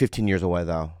that's like 15 years away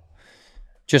though.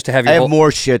 Just to have I your have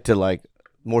more shit to like,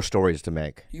 more stories to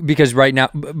make. because right now,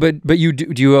 but you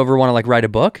do you ever want to like write a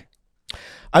book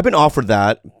I've been offered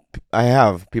that. I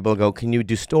have people go, can you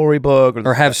do storybook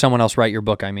or have someone else write your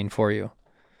book? I mean, for you.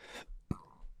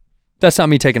 That's not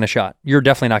me taking a shot. You're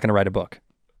definitely not going to write a book.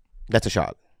 That's a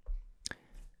shot.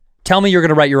 Tell me you're going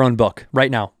to write your own book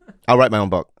right now. I'll write my own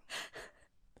book.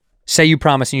 Say you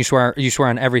promise and you swear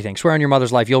on everything. Swear on your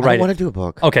mother's life. You'll I write don't want it. to do a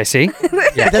book. Okay, see?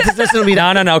 That doesn't necessarily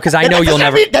mean No, because I know you'll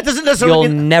never. That doesn't necessarily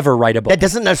You'll mean never write a book. that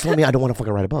doesn't necessarily mean I don't want to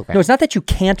fucking write a book. Man. No, it's not that you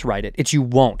can't write it. It's you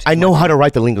won't. I know how to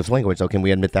write the English language, though. Can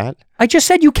we admit that? I just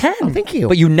said you can. Oh, thank you.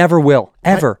 But you never will,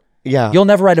 ever. Yeah. You'll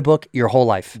never write a book your whole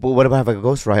life. But what if I have a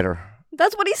ghostwriter?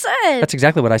 That's what he said. That's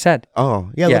exactly what I said.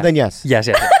 Oh, yeah. Well, then yes. Yes.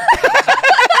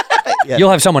 Yeah.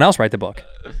 You'll have someone else write the book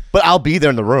But I'll be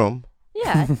there in the room.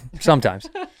 Yeah. sometimes.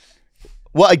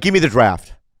 Well, give me the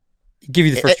draft. Give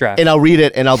you the first draft. And I'll read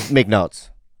it and I'll make notes.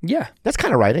 Yeah. That's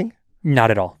kind of writing.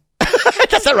 Not at all.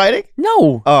 That's not writing?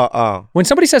 No. Oh. When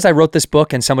somebody says I wrote this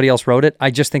book and somebody else wrote it,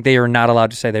 I just think they are not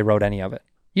allowed to say they wrote any of it.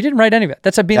 You didn't write any of it.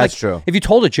 That's That's true. If you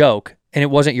told a joke and it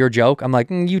wasn't your joke, I'm like,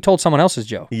 you told someone else's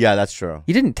joke. Yeah, that's true.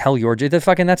 You didn't tell your joke.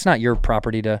 That's not your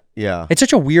property to. Yeah. It's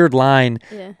such a weird line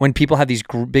Yeah. when people have these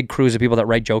big crews of people that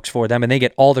write jokes for them and they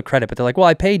get all the credit, but they're like, well,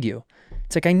 I paid you.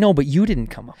 It's like, I know, but you didn't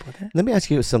come up with it. Let me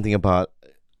ask you something about,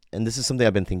 and this is something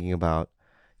I've been thinking about,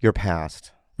 your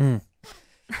past. Mm.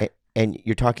 And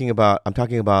I'm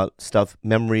talking about stuff,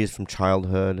 memories from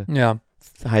childhood, Yeah.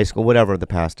 high school, whatever the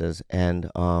past is.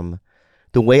 And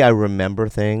the way I remember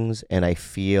things and I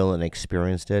feel and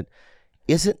experienced it,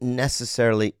 is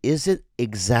it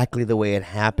exactly the way it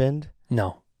happened?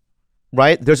 No.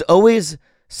 Right? There's always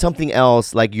something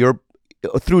else, like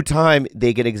through time,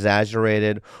 they get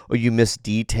exaggerated or you miss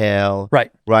detail.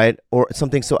 Right? Or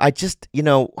something. So I just,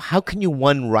 how can you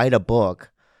write a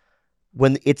book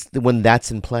when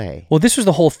that's in play? Well, this was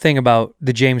the whole thing about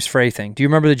the James Frey thing. Do you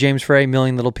remember the James Frey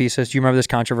Million Little Pieces? Do you remember this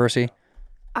controversy?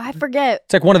 I forget.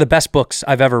 It's like one of the best books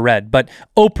I've ever read. But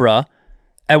Oprah,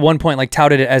 at one point, like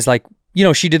touted it as like,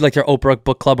 she did like their Oprah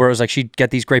book club where it was like she'd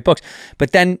get these great books.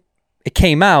 But then it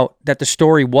came out that the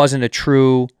story wasn't a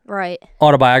true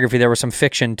autobiography. There was some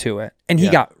fiction to it. And he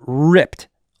got ripped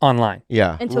online.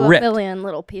 Yeah. Into ripped. a million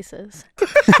little pieces.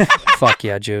 Fuck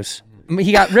yeah, Juice.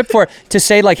 He got ripped for it to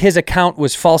say like his account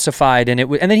was falsified and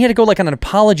and then he had to go like on an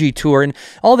apology tour and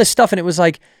all this stuff. And it was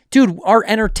like, dude, our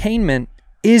entertainment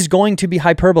is going to be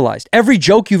hyperbolized. Every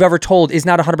joke you've ever told is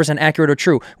not 100% accurate or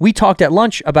true. We talked at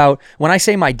lunch about when I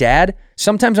say my dad,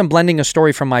 sometimes I'm blending a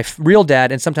story from my real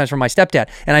dad and sometimes from my stepdad,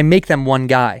 and I make them one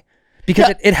guy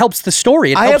because it helps the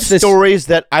story. I have stories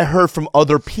that I heard from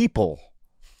other people.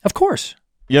 Of course.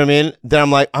 You know what I mean? Then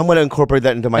I'm like, I'm going to incorporate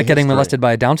that into my Like getting history. molested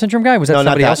by a Down syndrome guy? Was that No, not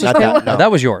somebody that, else's not story? that, no.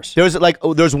 That was yours.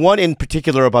 There's one in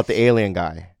particular about the alien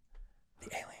guy.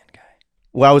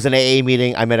 When I was in an AA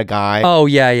meeting, I met a guy. Oh,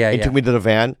 yeah. He took me to the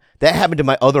van. That happened to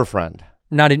my other friend.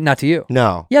 Not to you.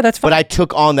 No. Yeah, that's fine. But I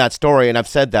took on that story, and I've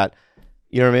said that.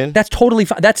 You know what I mean? That's totally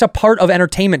fine. That's a part of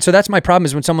entertainment. So that's my problem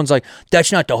is when someone's like,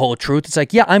 that's not the whole truth. It's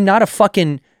like, yeah, I'm not a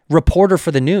fucking reporter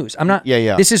for the news. I'm not.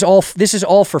 Yeah. This is all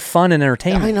for fun and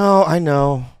entertainment. I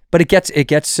know. But it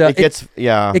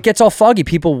gets all foggy.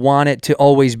 People want it to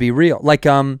always be real. Like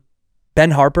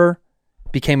Ben Harper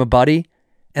became a buddy,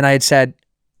 and I had said,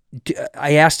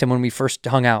 I asked him when we first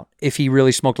hung out if he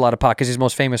really smoked a lot of pot because his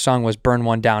most famous song was "Burn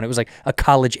One Down." It was like a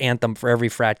college anthem for every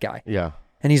frat guy. Yeah.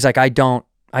 And he's like, I don't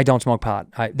smoke pot.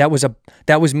 That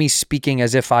was me speaking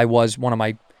as if I was one of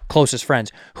my closest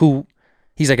friends who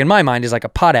he's like in my mind is like a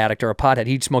pot addict or a pothead.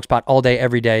 He smokes pot all day,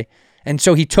 every day. And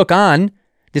so he took on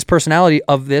this personality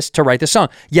of this to write this song.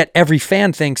 Yet every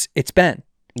fan thinks it's Ben.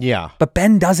 Yeah. But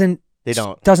Ben doesn't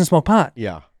smoke pot.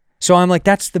 Yeah. So I'm like,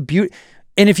 that's the beauty.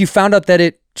 And if you found out that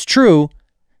it's true,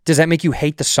 does that make you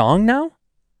hate the song now?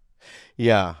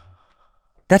 Yeah.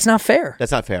 That's not fair.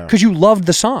 That's not fair. Because you loved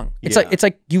the song. It's Yeah.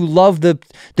 like you love the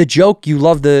joke. You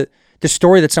love the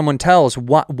story that someone tells.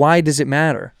 Why does it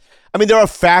matter? I mean, there are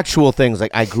factual things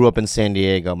like I grew up in San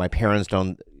Diego. My parents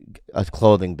own a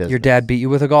clothing business. Your dad beat you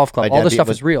with a golf club. My All dad this beat stuff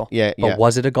with- is real. Yeah, But yeah.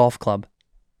 was it a golf club?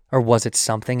 Or was it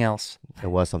something else? It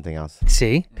was something else.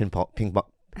 See? Ping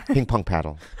pong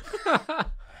paddle.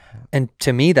 And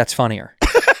to me, that's funnier.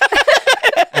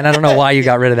 And I don't know why you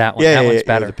got rid of that one. That one's It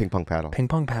better. was a ping pong paddle. Ping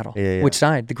pong paddle. Yeah. Which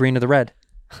side? The green or the red?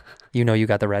 You know you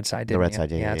got the red side, The didn't red you?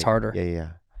 side. Yeah. it's harder. Yeah.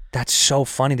 That's so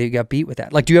funny that you got beat with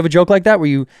that. Like, do you have a joke like that where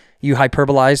you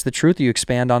hyperbolize the truth, or you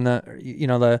expand on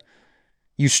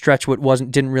you stretch what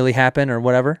didn't really happen or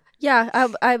whatever? Yeah,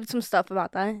 I have some stuff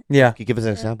about that. Yeah. Can you give us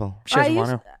an example? She doesn't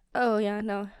want Oh yeah,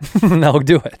 no. to. No,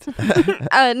 do it.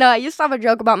 No, I used to have a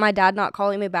joke about my dad not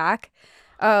calling me back,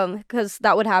 because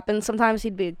that would happen. Sometimes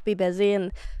he'd be busy,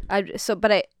 and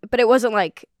but it wasn't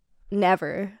like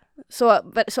never. So I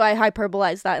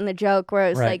hyperbolized that in the joke where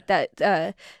it was Right. like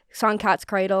that song "Cat's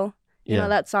Cradle." You know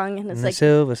that song, and it's The like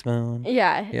silver spoon.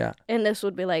 yeah, Yeah. And this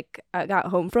would be like, I got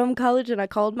home from college and I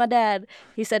called my dad.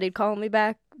 He said he'd call me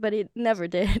back, but he never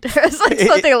did. It was like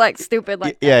something like stupid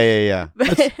like that. Yeah.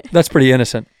 But That's pretty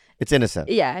innocent. It's innocent.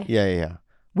 yeah. Yeah.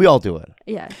 We all do it.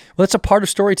 Yeah. Well, that's a part of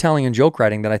storytelling and joke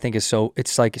writing that I think is so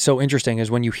interesting is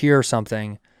when you hear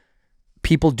something,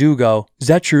 people do go, is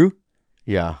that true?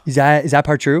 Yeah. Is that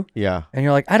part true? Yeah. And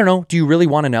you're like, I don't know. Do you really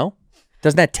want to know?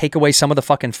 Doesn't that take away some of the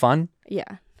fucking fun?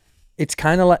 Yeah. It's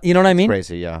kind of like, you know what I mean?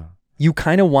 Crazy. Yeah. You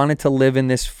kind of wanted to live in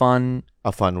this fun,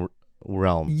 A fun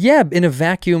realm. yeah, in a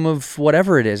vacuum of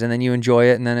whatever it is, and then you enjoy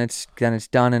it, and then it's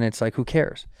done, and it's like, who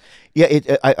cares? Yeah.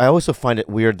 I also find it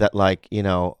weird that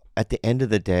at the end of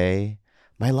the day,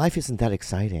 my life isn't that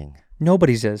exciting.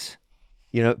 Nobody's is.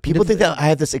 People think that I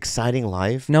have this exciting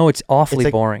life. No, it's awfully It's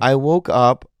like, boring. I woke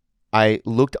up, I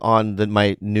looked on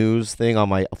my news thing on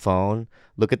my phone,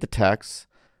 look at the texts,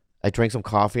 I drank some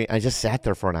coffee, and I just sat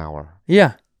there for an hour.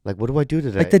 Yeah. Like, what do I do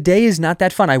today? Like the day is not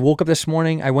that fun. I woke up this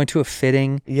morning. I went to a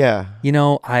fitting. Yeah.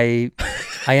 I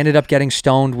ended up getting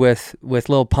stoned with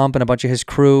Lil Pump and a bunch of his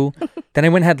crew. Then I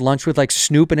went and had lunch with like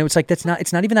Snoop, and it was like it's not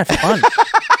even that fun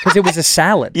because it was a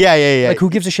salad. Yeah. Like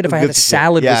who gives a shit if I had a gives a shit?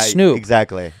 salad with Yeah, Snoop?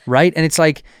 Exactly. Right? And it's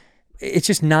like it's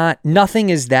just nothing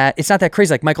is that. It's not that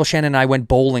crazy. Like Michael Shannon and I went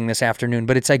bowling this afternoon,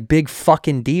 but it's like big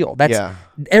fucking deal. That's Yeah.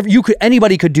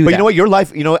 Anybody could do But that. you know what? Your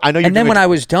life, I know you're And then doing when I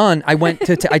was done, I went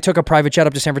I took a private jet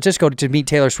up to San Francisco to meet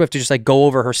Taylor Swift to just like go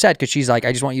over her set because she's like,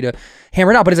 I just want you to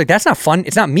hammer it out. But it's like, that's not fun.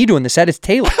 It's not me doing the set. It's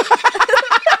Taylor.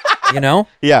 You know?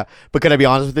 Yeah. But can I be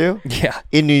honest with you? Yeah.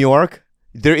 In New York,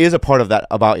 there is a part of that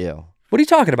about you. What are you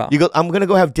talking about? You go, I'm going to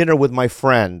go have dinner with my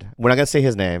friend. We're not going to say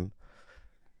his name.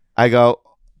 I go,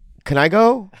 can I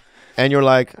go? And you're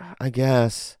like, I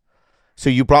guess. So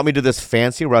you brought me to this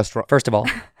fancy restaurant. First of all,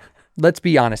 let's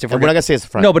be honest. If And we're not going to say his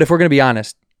friend. No, but if we're going to be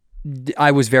honest,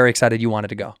 I was very excited you wanted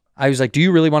to go. I was like, do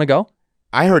you really want to go?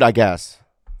 I heard, I guess.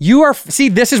 You are, see,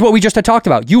 this is what we just had talked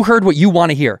about. You heard what you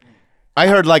want to hear. I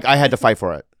heard like I had to fight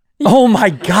for it. Oh my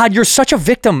God, you're such a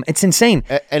victim. It's insane.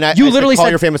 And I You I said, literally call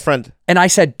said- your famous friend. And I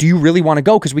said, do you really want to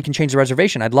go? Because we can change the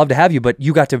reservation. I'd love to have you, but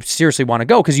you got to seriously want to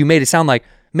go because you made it sound like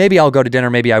maybe I'll go to dinner,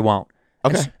 maybe I won't.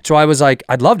 Okay. So I was like,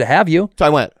 I'd love to have you. So I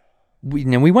went.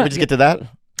 And we went. We just get to that.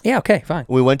 Yeah, okay, fine.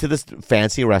 We went to this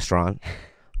fancy restaurant,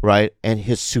 right? And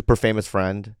his super famous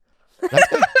friend.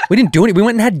 We didn't do it. We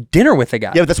went and had dinner with the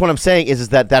guy. Yeah, but that's what I'm saying is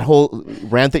that whole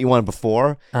rant that you wanted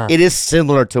before, it is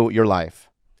similar to your life.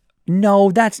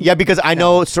 No, that's Yeah, because I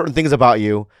know certain things about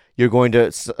you. You're going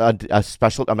to a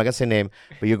special, I'm not going to say name,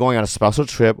 but you're going on a special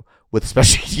trip with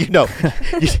special,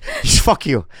 fuck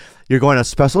you. You're going on a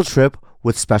special trip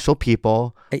with special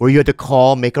people where you had to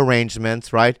call, make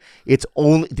arrangements, right?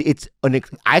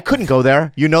 I couldn't go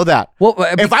there. You know that. Well,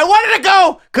 if I wanted to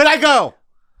go, could I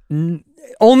go?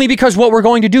 Only because what we're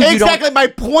going to do, you don't. Exactly. My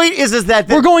point is that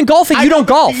We're going golfing. I You know, don't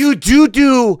but golf. You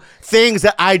do things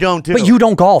that I don't do. But you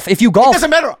don't golf. If you It golf, doesn't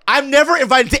matter. I'm never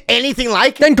invited to anything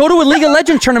like. then go to a League of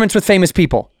Legends tournaments with famous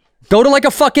people. Go to like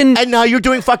a fucking. And now you're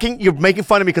making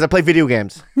fun of me because I play video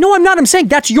games. No, I'm not. I'm saying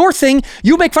that's your thing.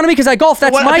 You make fun of me because I golf.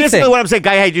 That's my basically thing. what I'm saying,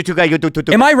 guy, hey, you two guy, you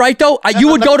do. Am I right though? You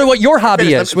would go to what your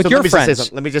hobby is with your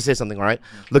friends. Let me just say something, all right?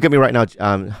 Look at me right now.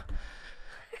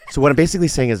 So what I'm basically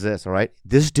saying is this, all right?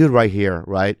 This dude right here,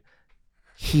 right?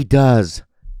 He does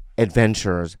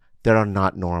adventures that are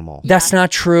not normal. That's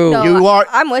not true. No, You are-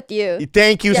 I'm with you.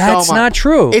 Thank you so much. That's not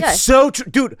true. It's so true.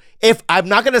 Dude, if I'm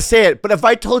not going to say it, but if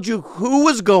I told you who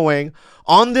was going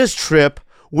on this trip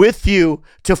with you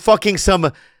to fucking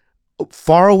some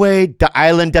faraway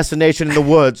island destination in the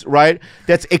woods, right?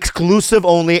 That's exclusive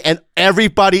only, and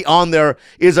everybody on there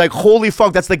is like, holy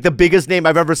fuck, that's like the biggest name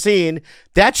I've ever seen.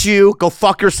 That's you. Go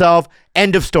fuck yourself.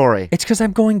 End of story. It's because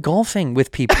I'm going golfing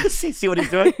with people. See what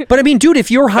he's doing? But I mean, dude, if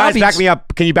your Guys, hobbies, back me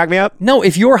up. Can you back me up? no,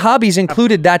 if your hobbies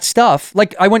included that stuff,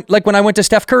 like when I went to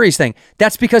Steph Curry's thing,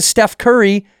 that's because Steph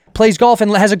Curry plays golf and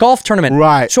has a golf tournament.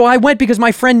 Right. So I went because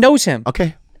my friend knows him.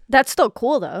 Okay. That's still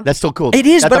cool though. That's still cool. It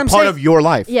is, That's but a I'm part saying- of your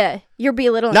life. Yeah, you're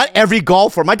belittling. Not it. every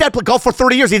golfer. My dad played golf for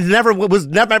 30 years. He never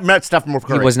met Steph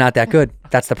Curry. He was not that good.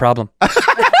 That's the problem. All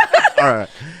right.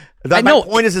 I know. My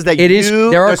point is that It is-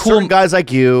 there are there's cool- certain guys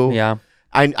like you. Yeah.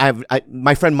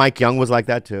 My friend Mike Young was like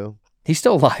that too. He's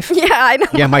still alive. Yeah, I know.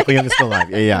 Yeah, Michael Young is still alive.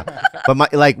 Yeah.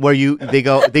 But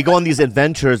they go on these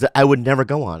adventures that I would never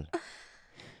go on.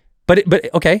 But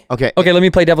okay. Okay. Okay, let me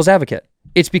play devil's advocate.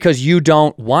 It's because you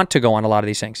don't want to go on a lot of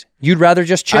these things. You'd rather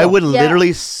just chill. I would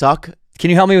literally suck. Can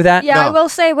you help me with that? Yeah, I No. will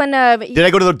say when Did I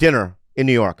go to the dinner in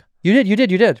New York? You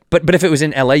did. But if it was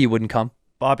in LA, you wouldn't come.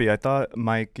 Bobby, I thought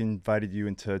Mike invited you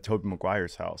into Tobey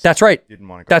Maguire's house. That's right. You didn't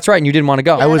want to go. That's right. And you didn't want to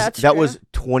go. Yeah. that's That true. was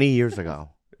 20 years ago.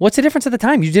 What's the difference at the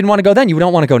time? You didn't want to go then. You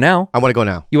don't want to go now. I want to go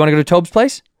now. You want to go to Tobe's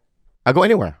place? I go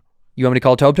anywhere. You want me to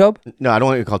call Tobe? No, I don't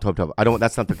want to call Tobe. I don't.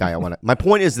 That's not the guy I want. My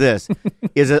point is this: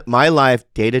 is that my life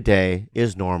day to day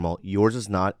is normal. Yours is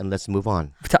not, and let's move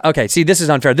on. Okay, see, this is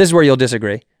unfair. This is where you'll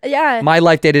disagree. yeah. My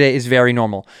life day to day is very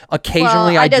normal.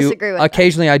 Occasionally, Well, I I do. disagree with that.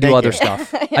 Occasionally, I do Thank other you.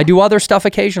 stuff. I do other stuff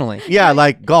occasionally. Yeah,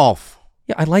 like golf.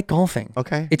 Yeah, I like golfing.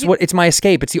 Okay. It's my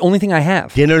escape. It's the only thing I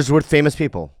have. Dinners with famous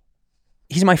people.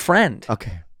 He's my friend.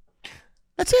 Okay.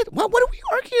 That's it. What are we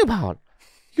arguing about?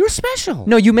 You're special.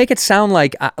 No, you make it sound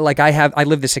like I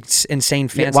live this insane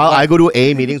fancy While I life. go to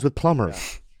A meetings with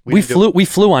plumbers. We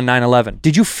flew on 9/11.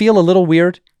 Did you feel a little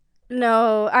weird?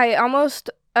 No, I almost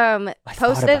thought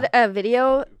posted about a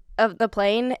video of the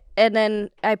plane, and then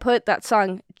I put that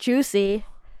song "Juicy"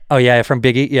 Oh yeah, from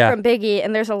Biggie. Yeah, from Biggie,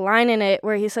 and there's a line in it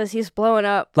where he says he's blowing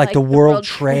up like the World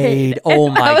Trade. Oh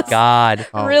And I my was God.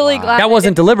 really wow. glad That I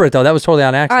wasn't didn't- deliberate though. That was totally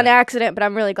on accident. on accident, but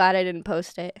I'm really glad I didn't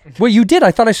post it. Well, you did.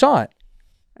 I thought I saw it.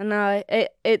 And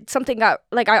it something got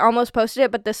like I almost posted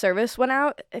it, but the service went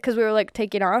out because we were like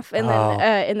taking off, and Oh.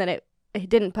 then it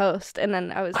didn't post, and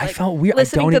then I was I like felt weird. I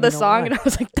listening don't to the even know song, why. and I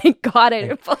was like, thank God I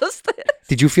didn't post it.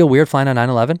 Did you feel weird flying on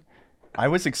 9/11? I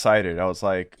was excited. I was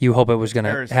like, You hope it was going to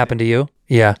Embarrassing. happen to you?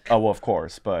 Yeah. oh, well, of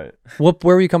course, but Where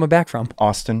were you coming back from?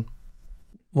 Austin.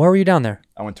 Where were you down there?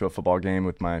 I went to a football game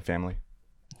with my family.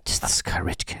 Just this guy,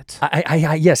 rich kids.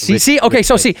 Yes. See. Okay.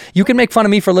 So see, you can make fun of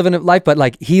me for living a life, but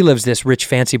like he lives this rich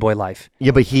fancy boy life.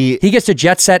 Yeah, but he He gets to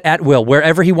jet set at will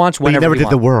wherever he wants, whenever never he did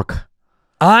the wants. work.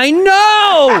 I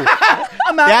know.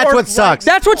 That's what sucks.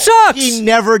 That's what sucks. He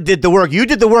never did the work. You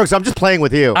did the work, so I'm just playing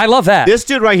with you. I love that. This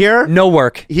dude right here, No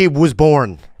work. he was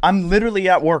born. I'm literally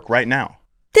at work right now.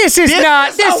 This is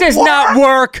not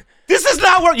work. This is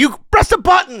not work. You press a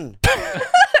button.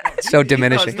 So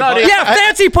diminishing. not even- Yeah,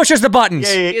 Fancy pushes the buttons.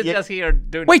 He's just here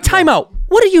doing. Wait, time out.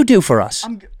 What do you do for us?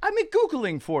 I'm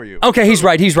Googling for you. Okay, he's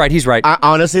right. He's right.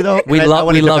 Honestly, though, We I love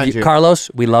wanna you, defend Carlos.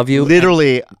 We love you.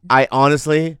 Literally, I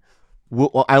honestly,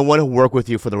 I want to work with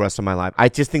you for the rest of my life. I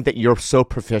just think that you're so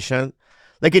proficient.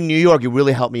 Like in New York, you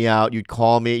really helped me out. You'd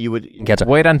call me. You would. Gets it.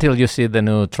 Wait until you see the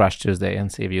new Trash Tuesday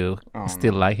and see if you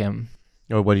still like him.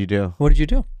 Or what do you do? What did you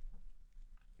do?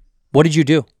 What did you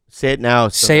do? Say it now.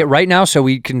 Say it right now so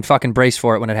we can fucking brace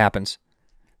for it when it happens.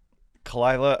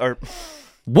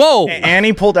 Whoa!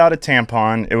 Annie pulled out a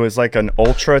tampon. It was like an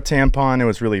ultra tampon. It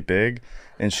was really big,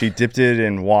 and she dipped it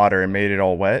in water and made it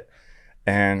all wet.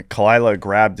 And Kalila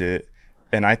grabbed it,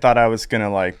 and I thought I was gonna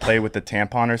like play with the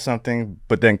tampon or something,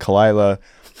 but then Kalila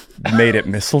made it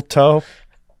mistletoe.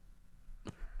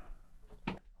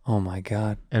 Oh my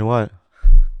God. And what?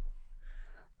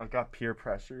 I got peer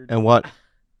pressured. And what?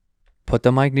 Put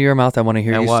the mic near your mouth. I want to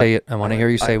hear And you what? say it. I want to hear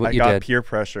you say what I you got did. peer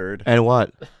pressured. And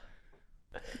what?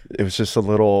 It was just a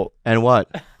little. And what?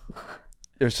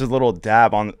 there's just a little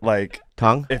dab on like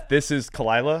Tongue? if this is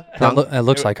Kalila, It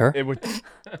looks like her. It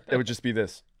would just be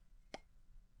this.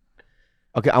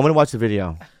 Okay, I'm gonna watch the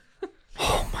video.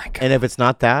 Oh my god. And if it's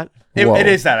not that, It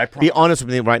is that. I promise. be honest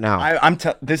with me right now.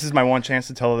 This is my one chance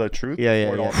to tell her the truth. Yeah,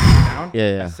 yeah, before it yeah. all goes down.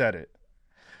 Yeah. I said it.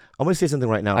 I'm gonna say something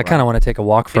right now. I kind of want to take a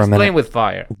walk for a Explain minute. with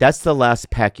fire. That's the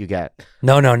last peck you get.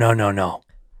 No. No.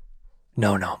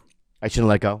 I shouldn't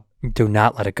let go. Do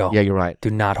not let it go. Yeah, you're right.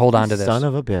 Do not hold on to this. Son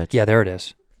of a bitch. Yeah, there it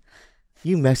is.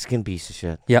 You Mexican piece of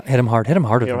shit. Yeah, hit him hard. Hit him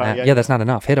harder Yeah, than right, that. yeah, Yeah, that's not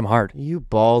enough. Hit him hard. You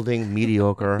balding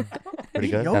mediocre. Pretty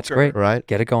good. Mediocre. That's great. Right?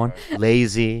 Get it going.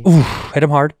 Lazy. Oof, hit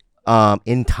him hard.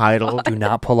 Entitled. Do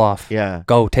not pull off. Yeah.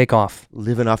 Go, take off.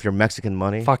 Living off your Mexican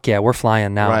money. Fuck yeah, we're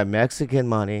flying now. Right. Mexican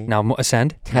money. Now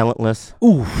ascend. Talentless.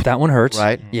 Ooh, that one hurts.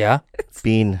 Right. Yeah.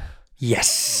 Bean.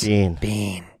 Yes. Bean.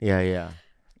 Bean. Yeah.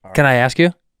 Can I ask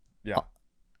you? Yeah.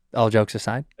 All jokes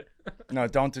aside. No,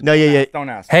 don't. No, yeah. Don't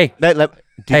ask. Hey,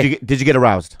 Did you get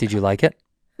aroused? did you like it?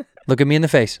 Look at me in the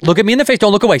face. Look at me in the face.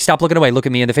 Don't look away. Stop looking away. Look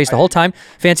at me in the face the whole time.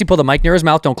 Fancy, pull the mic near his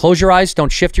mouth. Don't close your eyes.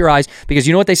 Don't shift your eyes because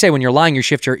you know what they say when you're lying. You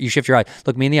shift your eyes.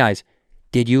 Look me in the eyes.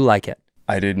 Did you like it?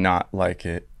 I did not like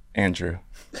it, Andrew.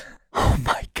 Oh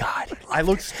my god. I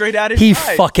looked straight at his He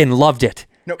eyes. fucking loved it.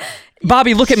 No,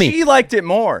 Bobby, look at me. She liked it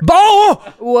more.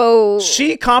 Oh! Whoa.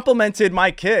 She complimented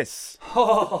my kiss.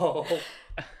 Oh.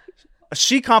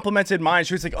 She complimented mine.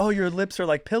 She was like, "Oh, your lips are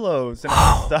like pillows." And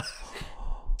all that stuff.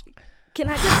 Can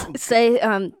I just say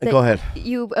that Go ahead.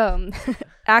 you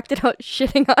acted out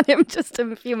shitting on him just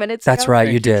a few minutes That's ago? right.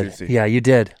 Thank You you, did. Juicy. Yeah, you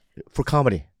did. For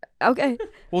comedy. Okay.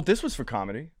 Well, this was for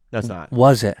comedy. No, it's not.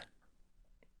 Was it?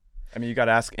 I mean, you got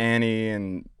to ask Annie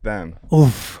and them.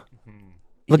 Oof.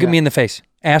 Look at me in the face.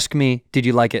 Ask me, did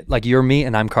you like it? Like you're me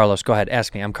and I'm Carlos. Go ahead.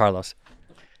 Ask me. I'm Carlos.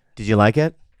 Did you like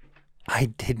it? I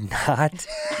did not.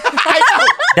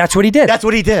 That's what he did. That's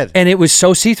what he did. And it was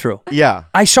so see-through. Yeah.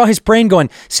 I saw his brain going,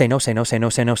 say no, say no, say no,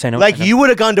 say no, say no. Like say no. you would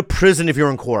have gone to prison if you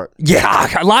were in court.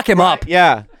 Yeah, lock him up.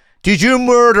 Yeah. Did you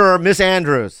murder Miss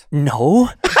Andrews? No.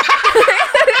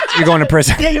 You're going to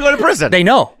prison. Yeah, you're going to prison. They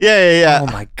know. Yeah. Oh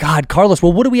my God, Carlos.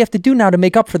 Well, what do we have to do now to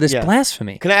make up for this Yeah.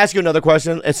 blasphemy? Can I ask you another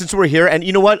question? And since we're here, and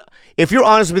you know what? If you're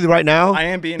honest with me right now, I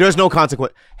am being there's no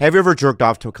consequence. Have you ever jerked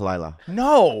off to Kalila?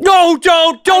 No. No,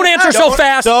 don't answer so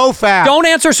fast. So fast. Don't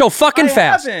answer so fucking I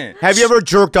fast. haven't. Have you ever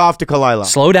jerked off to Kalila?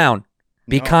 Slow down.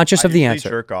 Be No, conscious I of the usually answer.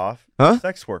 Jerk off. Huh?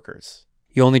 Sex workers.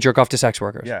 You only jerk off to sex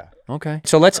workers. Yeah. Okay.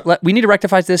 So we need to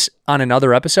rectify this on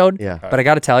another episode. Yeah. But I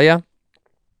got to tell you,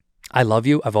 I love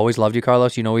you. I've always loved you,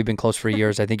 Carlos. You know we've been close for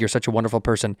years. I think you're such a wonderful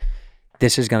person.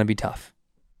 This is going to be tough.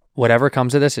 Whatever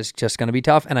comes of this is just going to be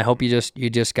tough. And I hope you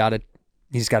just got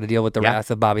to deal with the Yeah.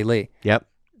 wrath of Bobby Lee. Yep.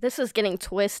 This is getting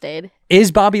twisted.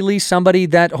 Is Bobby Lee somebody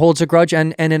that holds a grudge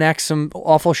and enacts some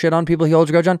awful shit on people he holds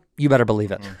a grudge on? You better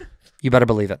believe it. You better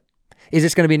believe it. Is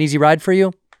this going to be an easy ride for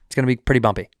you? It's going to be pretty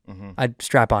bumpy. I'd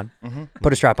strap on.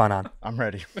 Put a strap on. I'm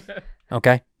ready.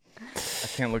 Okay? I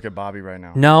can't look at Bobby right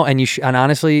now. No, and and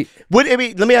honestly, Let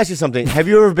me ask you something. Have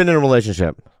you ever been in a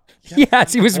relationship?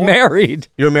 yes, he was married.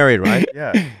 You're married, right?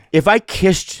 Yeah. If I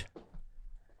kissed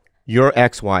your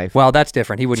ex-wife Well, that's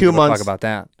different. He wouldn't 2 give a fuck months. about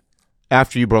that.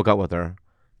 after you broke up with her,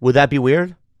 would that be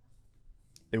weird?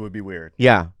 It would be weird.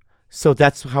 Yeah. So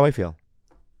that's how I feel.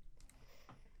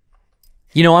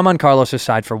 You know, I'm on Carlos's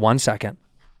side for 1 second.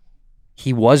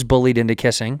 He was bullied into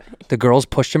kissing. The girls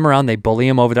pushed him around. They bully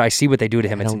him over there. I see what they do to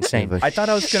him. It's insane. I thought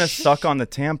I was going to suck on the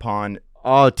tampon.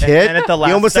 Oh, tit? And at the You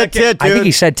last almost said second- tit, dude. I think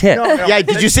he said tit. No, Yeah,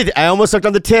 did you say I almost sucked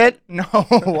on the tit? No,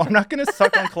 I'm not going to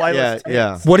suck on Kalila's Yeah, tits.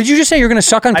 yeah. What did you just say? You're going to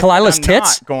suck on Kalila's I'm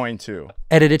tits? not going to.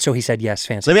 Edit it so he said yes,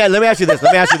 fancy. Let me ask you this.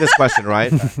 Let me ask you this question, right?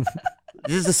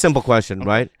 This is a simple question,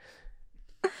 right?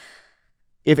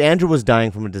 If Andrew was dying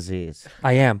from a disease,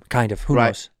 I am, kind of. Who right,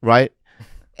 knows? right,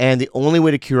 and the only way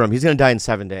to cure him, he's going to die in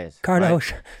 7 days,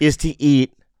 Carlos, right, is to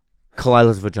eat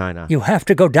Kalila's vagina. you have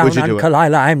to go down Would you on do it?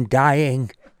 Kalila. I'm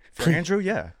dying. For Andrew,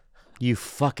 yeah. You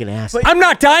fucking ass. I'm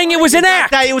not dying. It was an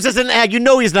act. It was just an act. You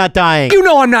know he's not dying. You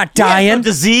know I'm not He has dying. no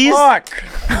disease. Fuck.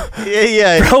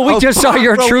 Yeah. Bro, we just saw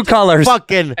your bro, true we just colors.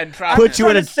 Fucking And try put to- you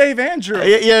in a. to save Andrew.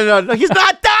 No, he's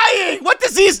not dying. What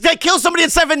disease that kills somebody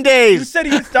in 7 You days? said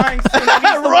he was dying soon.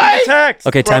 Right? Right? Text.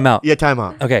 Okay, time out. Yeah, time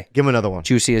out. Okay, Give him another one.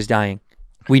 Juicy is dying.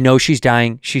 We know she's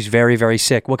dying. She's very, very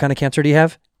sick. What kind of cancer do you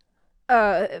have?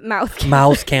 Mouth. cancer.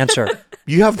 Mouth cancer.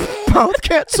 You have mouth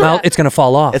cancer. Mouth, it's going to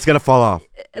fall off. It's gonna fall off.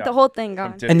 The whole thing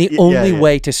gone. And the Yeah, only yeah.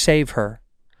 way to save her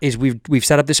is we've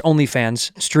set up this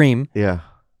OnlyFans stream, Yeah.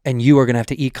 and you are going to have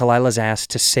to eat Kalila's ass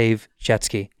to save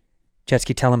Jetski.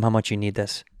 Jetski, tell him how much you need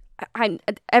this.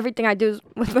 Everything I do is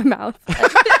with my mouth.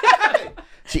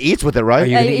 She eats with it, right? Are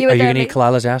you Yeah, going you would to dare eat me.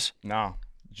 Kalila's ass? No.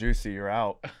 Juicy, you're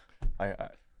out.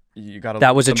 you gotta.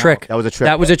 That was a lift them trick. up. That was a trick.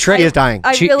 That was a trick. She is dying.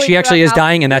 I She really actually do is have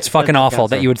dying, and that's Yeah, fucking awful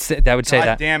that cancer. you would that would say God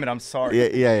that. damn it! I'm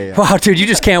sorry. Yeah. Wow, dude, you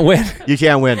just can't win. You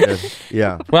can't win. Dude.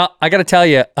 Yeah. Well, I got to tell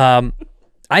you,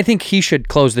 I think he should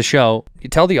close the show. You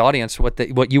tell the audience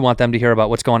what you want them to hear about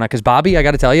what's going on, because Bobby, I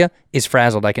got to tell you, is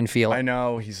frazzled. I can feel I it.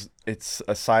 know it's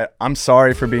a side. I'm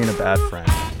sorry for being a bad friend.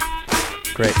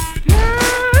 Great.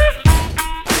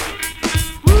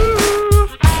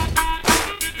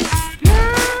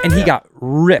 And he got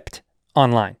ripped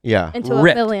online. Yeah. Into a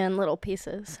Ripped. million little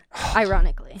pieces.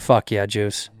 Ironically. Fuck yeah,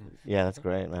 Juice. Yeah, that's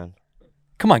great, man.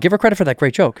 Come on, give her credit for that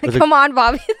great joke. Come on,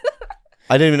 Bobby.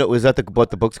 I didn't even know. Was that what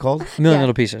the book's called? A million Yeah.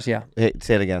 little pieces, yeah. Hey,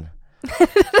 say it again.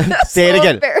 Say it So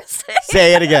again. embarrassing.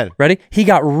 Say it again. Ready? He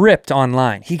got ripped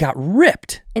online. He got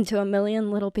ripped. Into a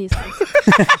million little pieces.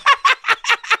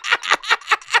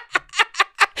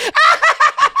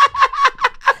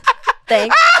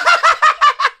 Thanks.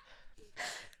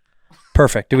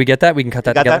 Perfect. Do we get that? We can cut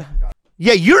that Got together. that?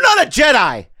 Yeah, you're not a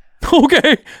Jedi.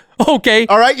 Okay.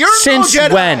 All right, you're no Since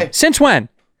Jedi. when? Since when?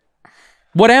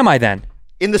 What am I then?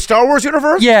 In the Star Wars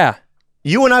universe? Yeah.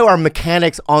 You and I are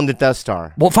mechanics on the Death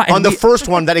Star. Well, fine. On the We- first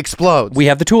one that explodes. We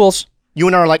have the tools. You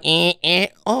and I are like,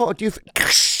 oh, do you?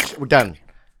 We're done.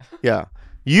 Yeah.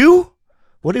 You?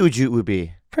 What would you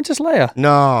be? Princess Leia.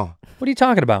 No. What are you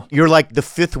talking about? You're like the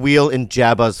fifth wheel in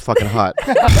Jabba's fucking hut.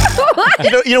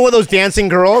 you know one of those dancing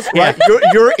girls, right?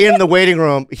 You're in the waiting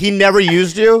room. He never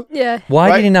used you. Yeah. Why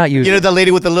right? did he not use You know it? the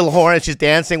lady with the little horn and she's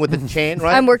dancing with the chain,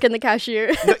 right? I'm working the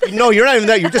cashier. No, you're not even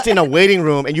there. You're just in a waiting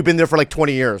room and you've been there for like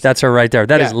 20 years. That's her right there.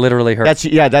 That is Yeah. literally her. That's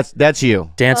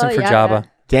you. Dancing Oh, for yeah, Jabba. yeah.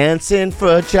 Dancing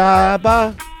for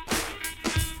Jabba.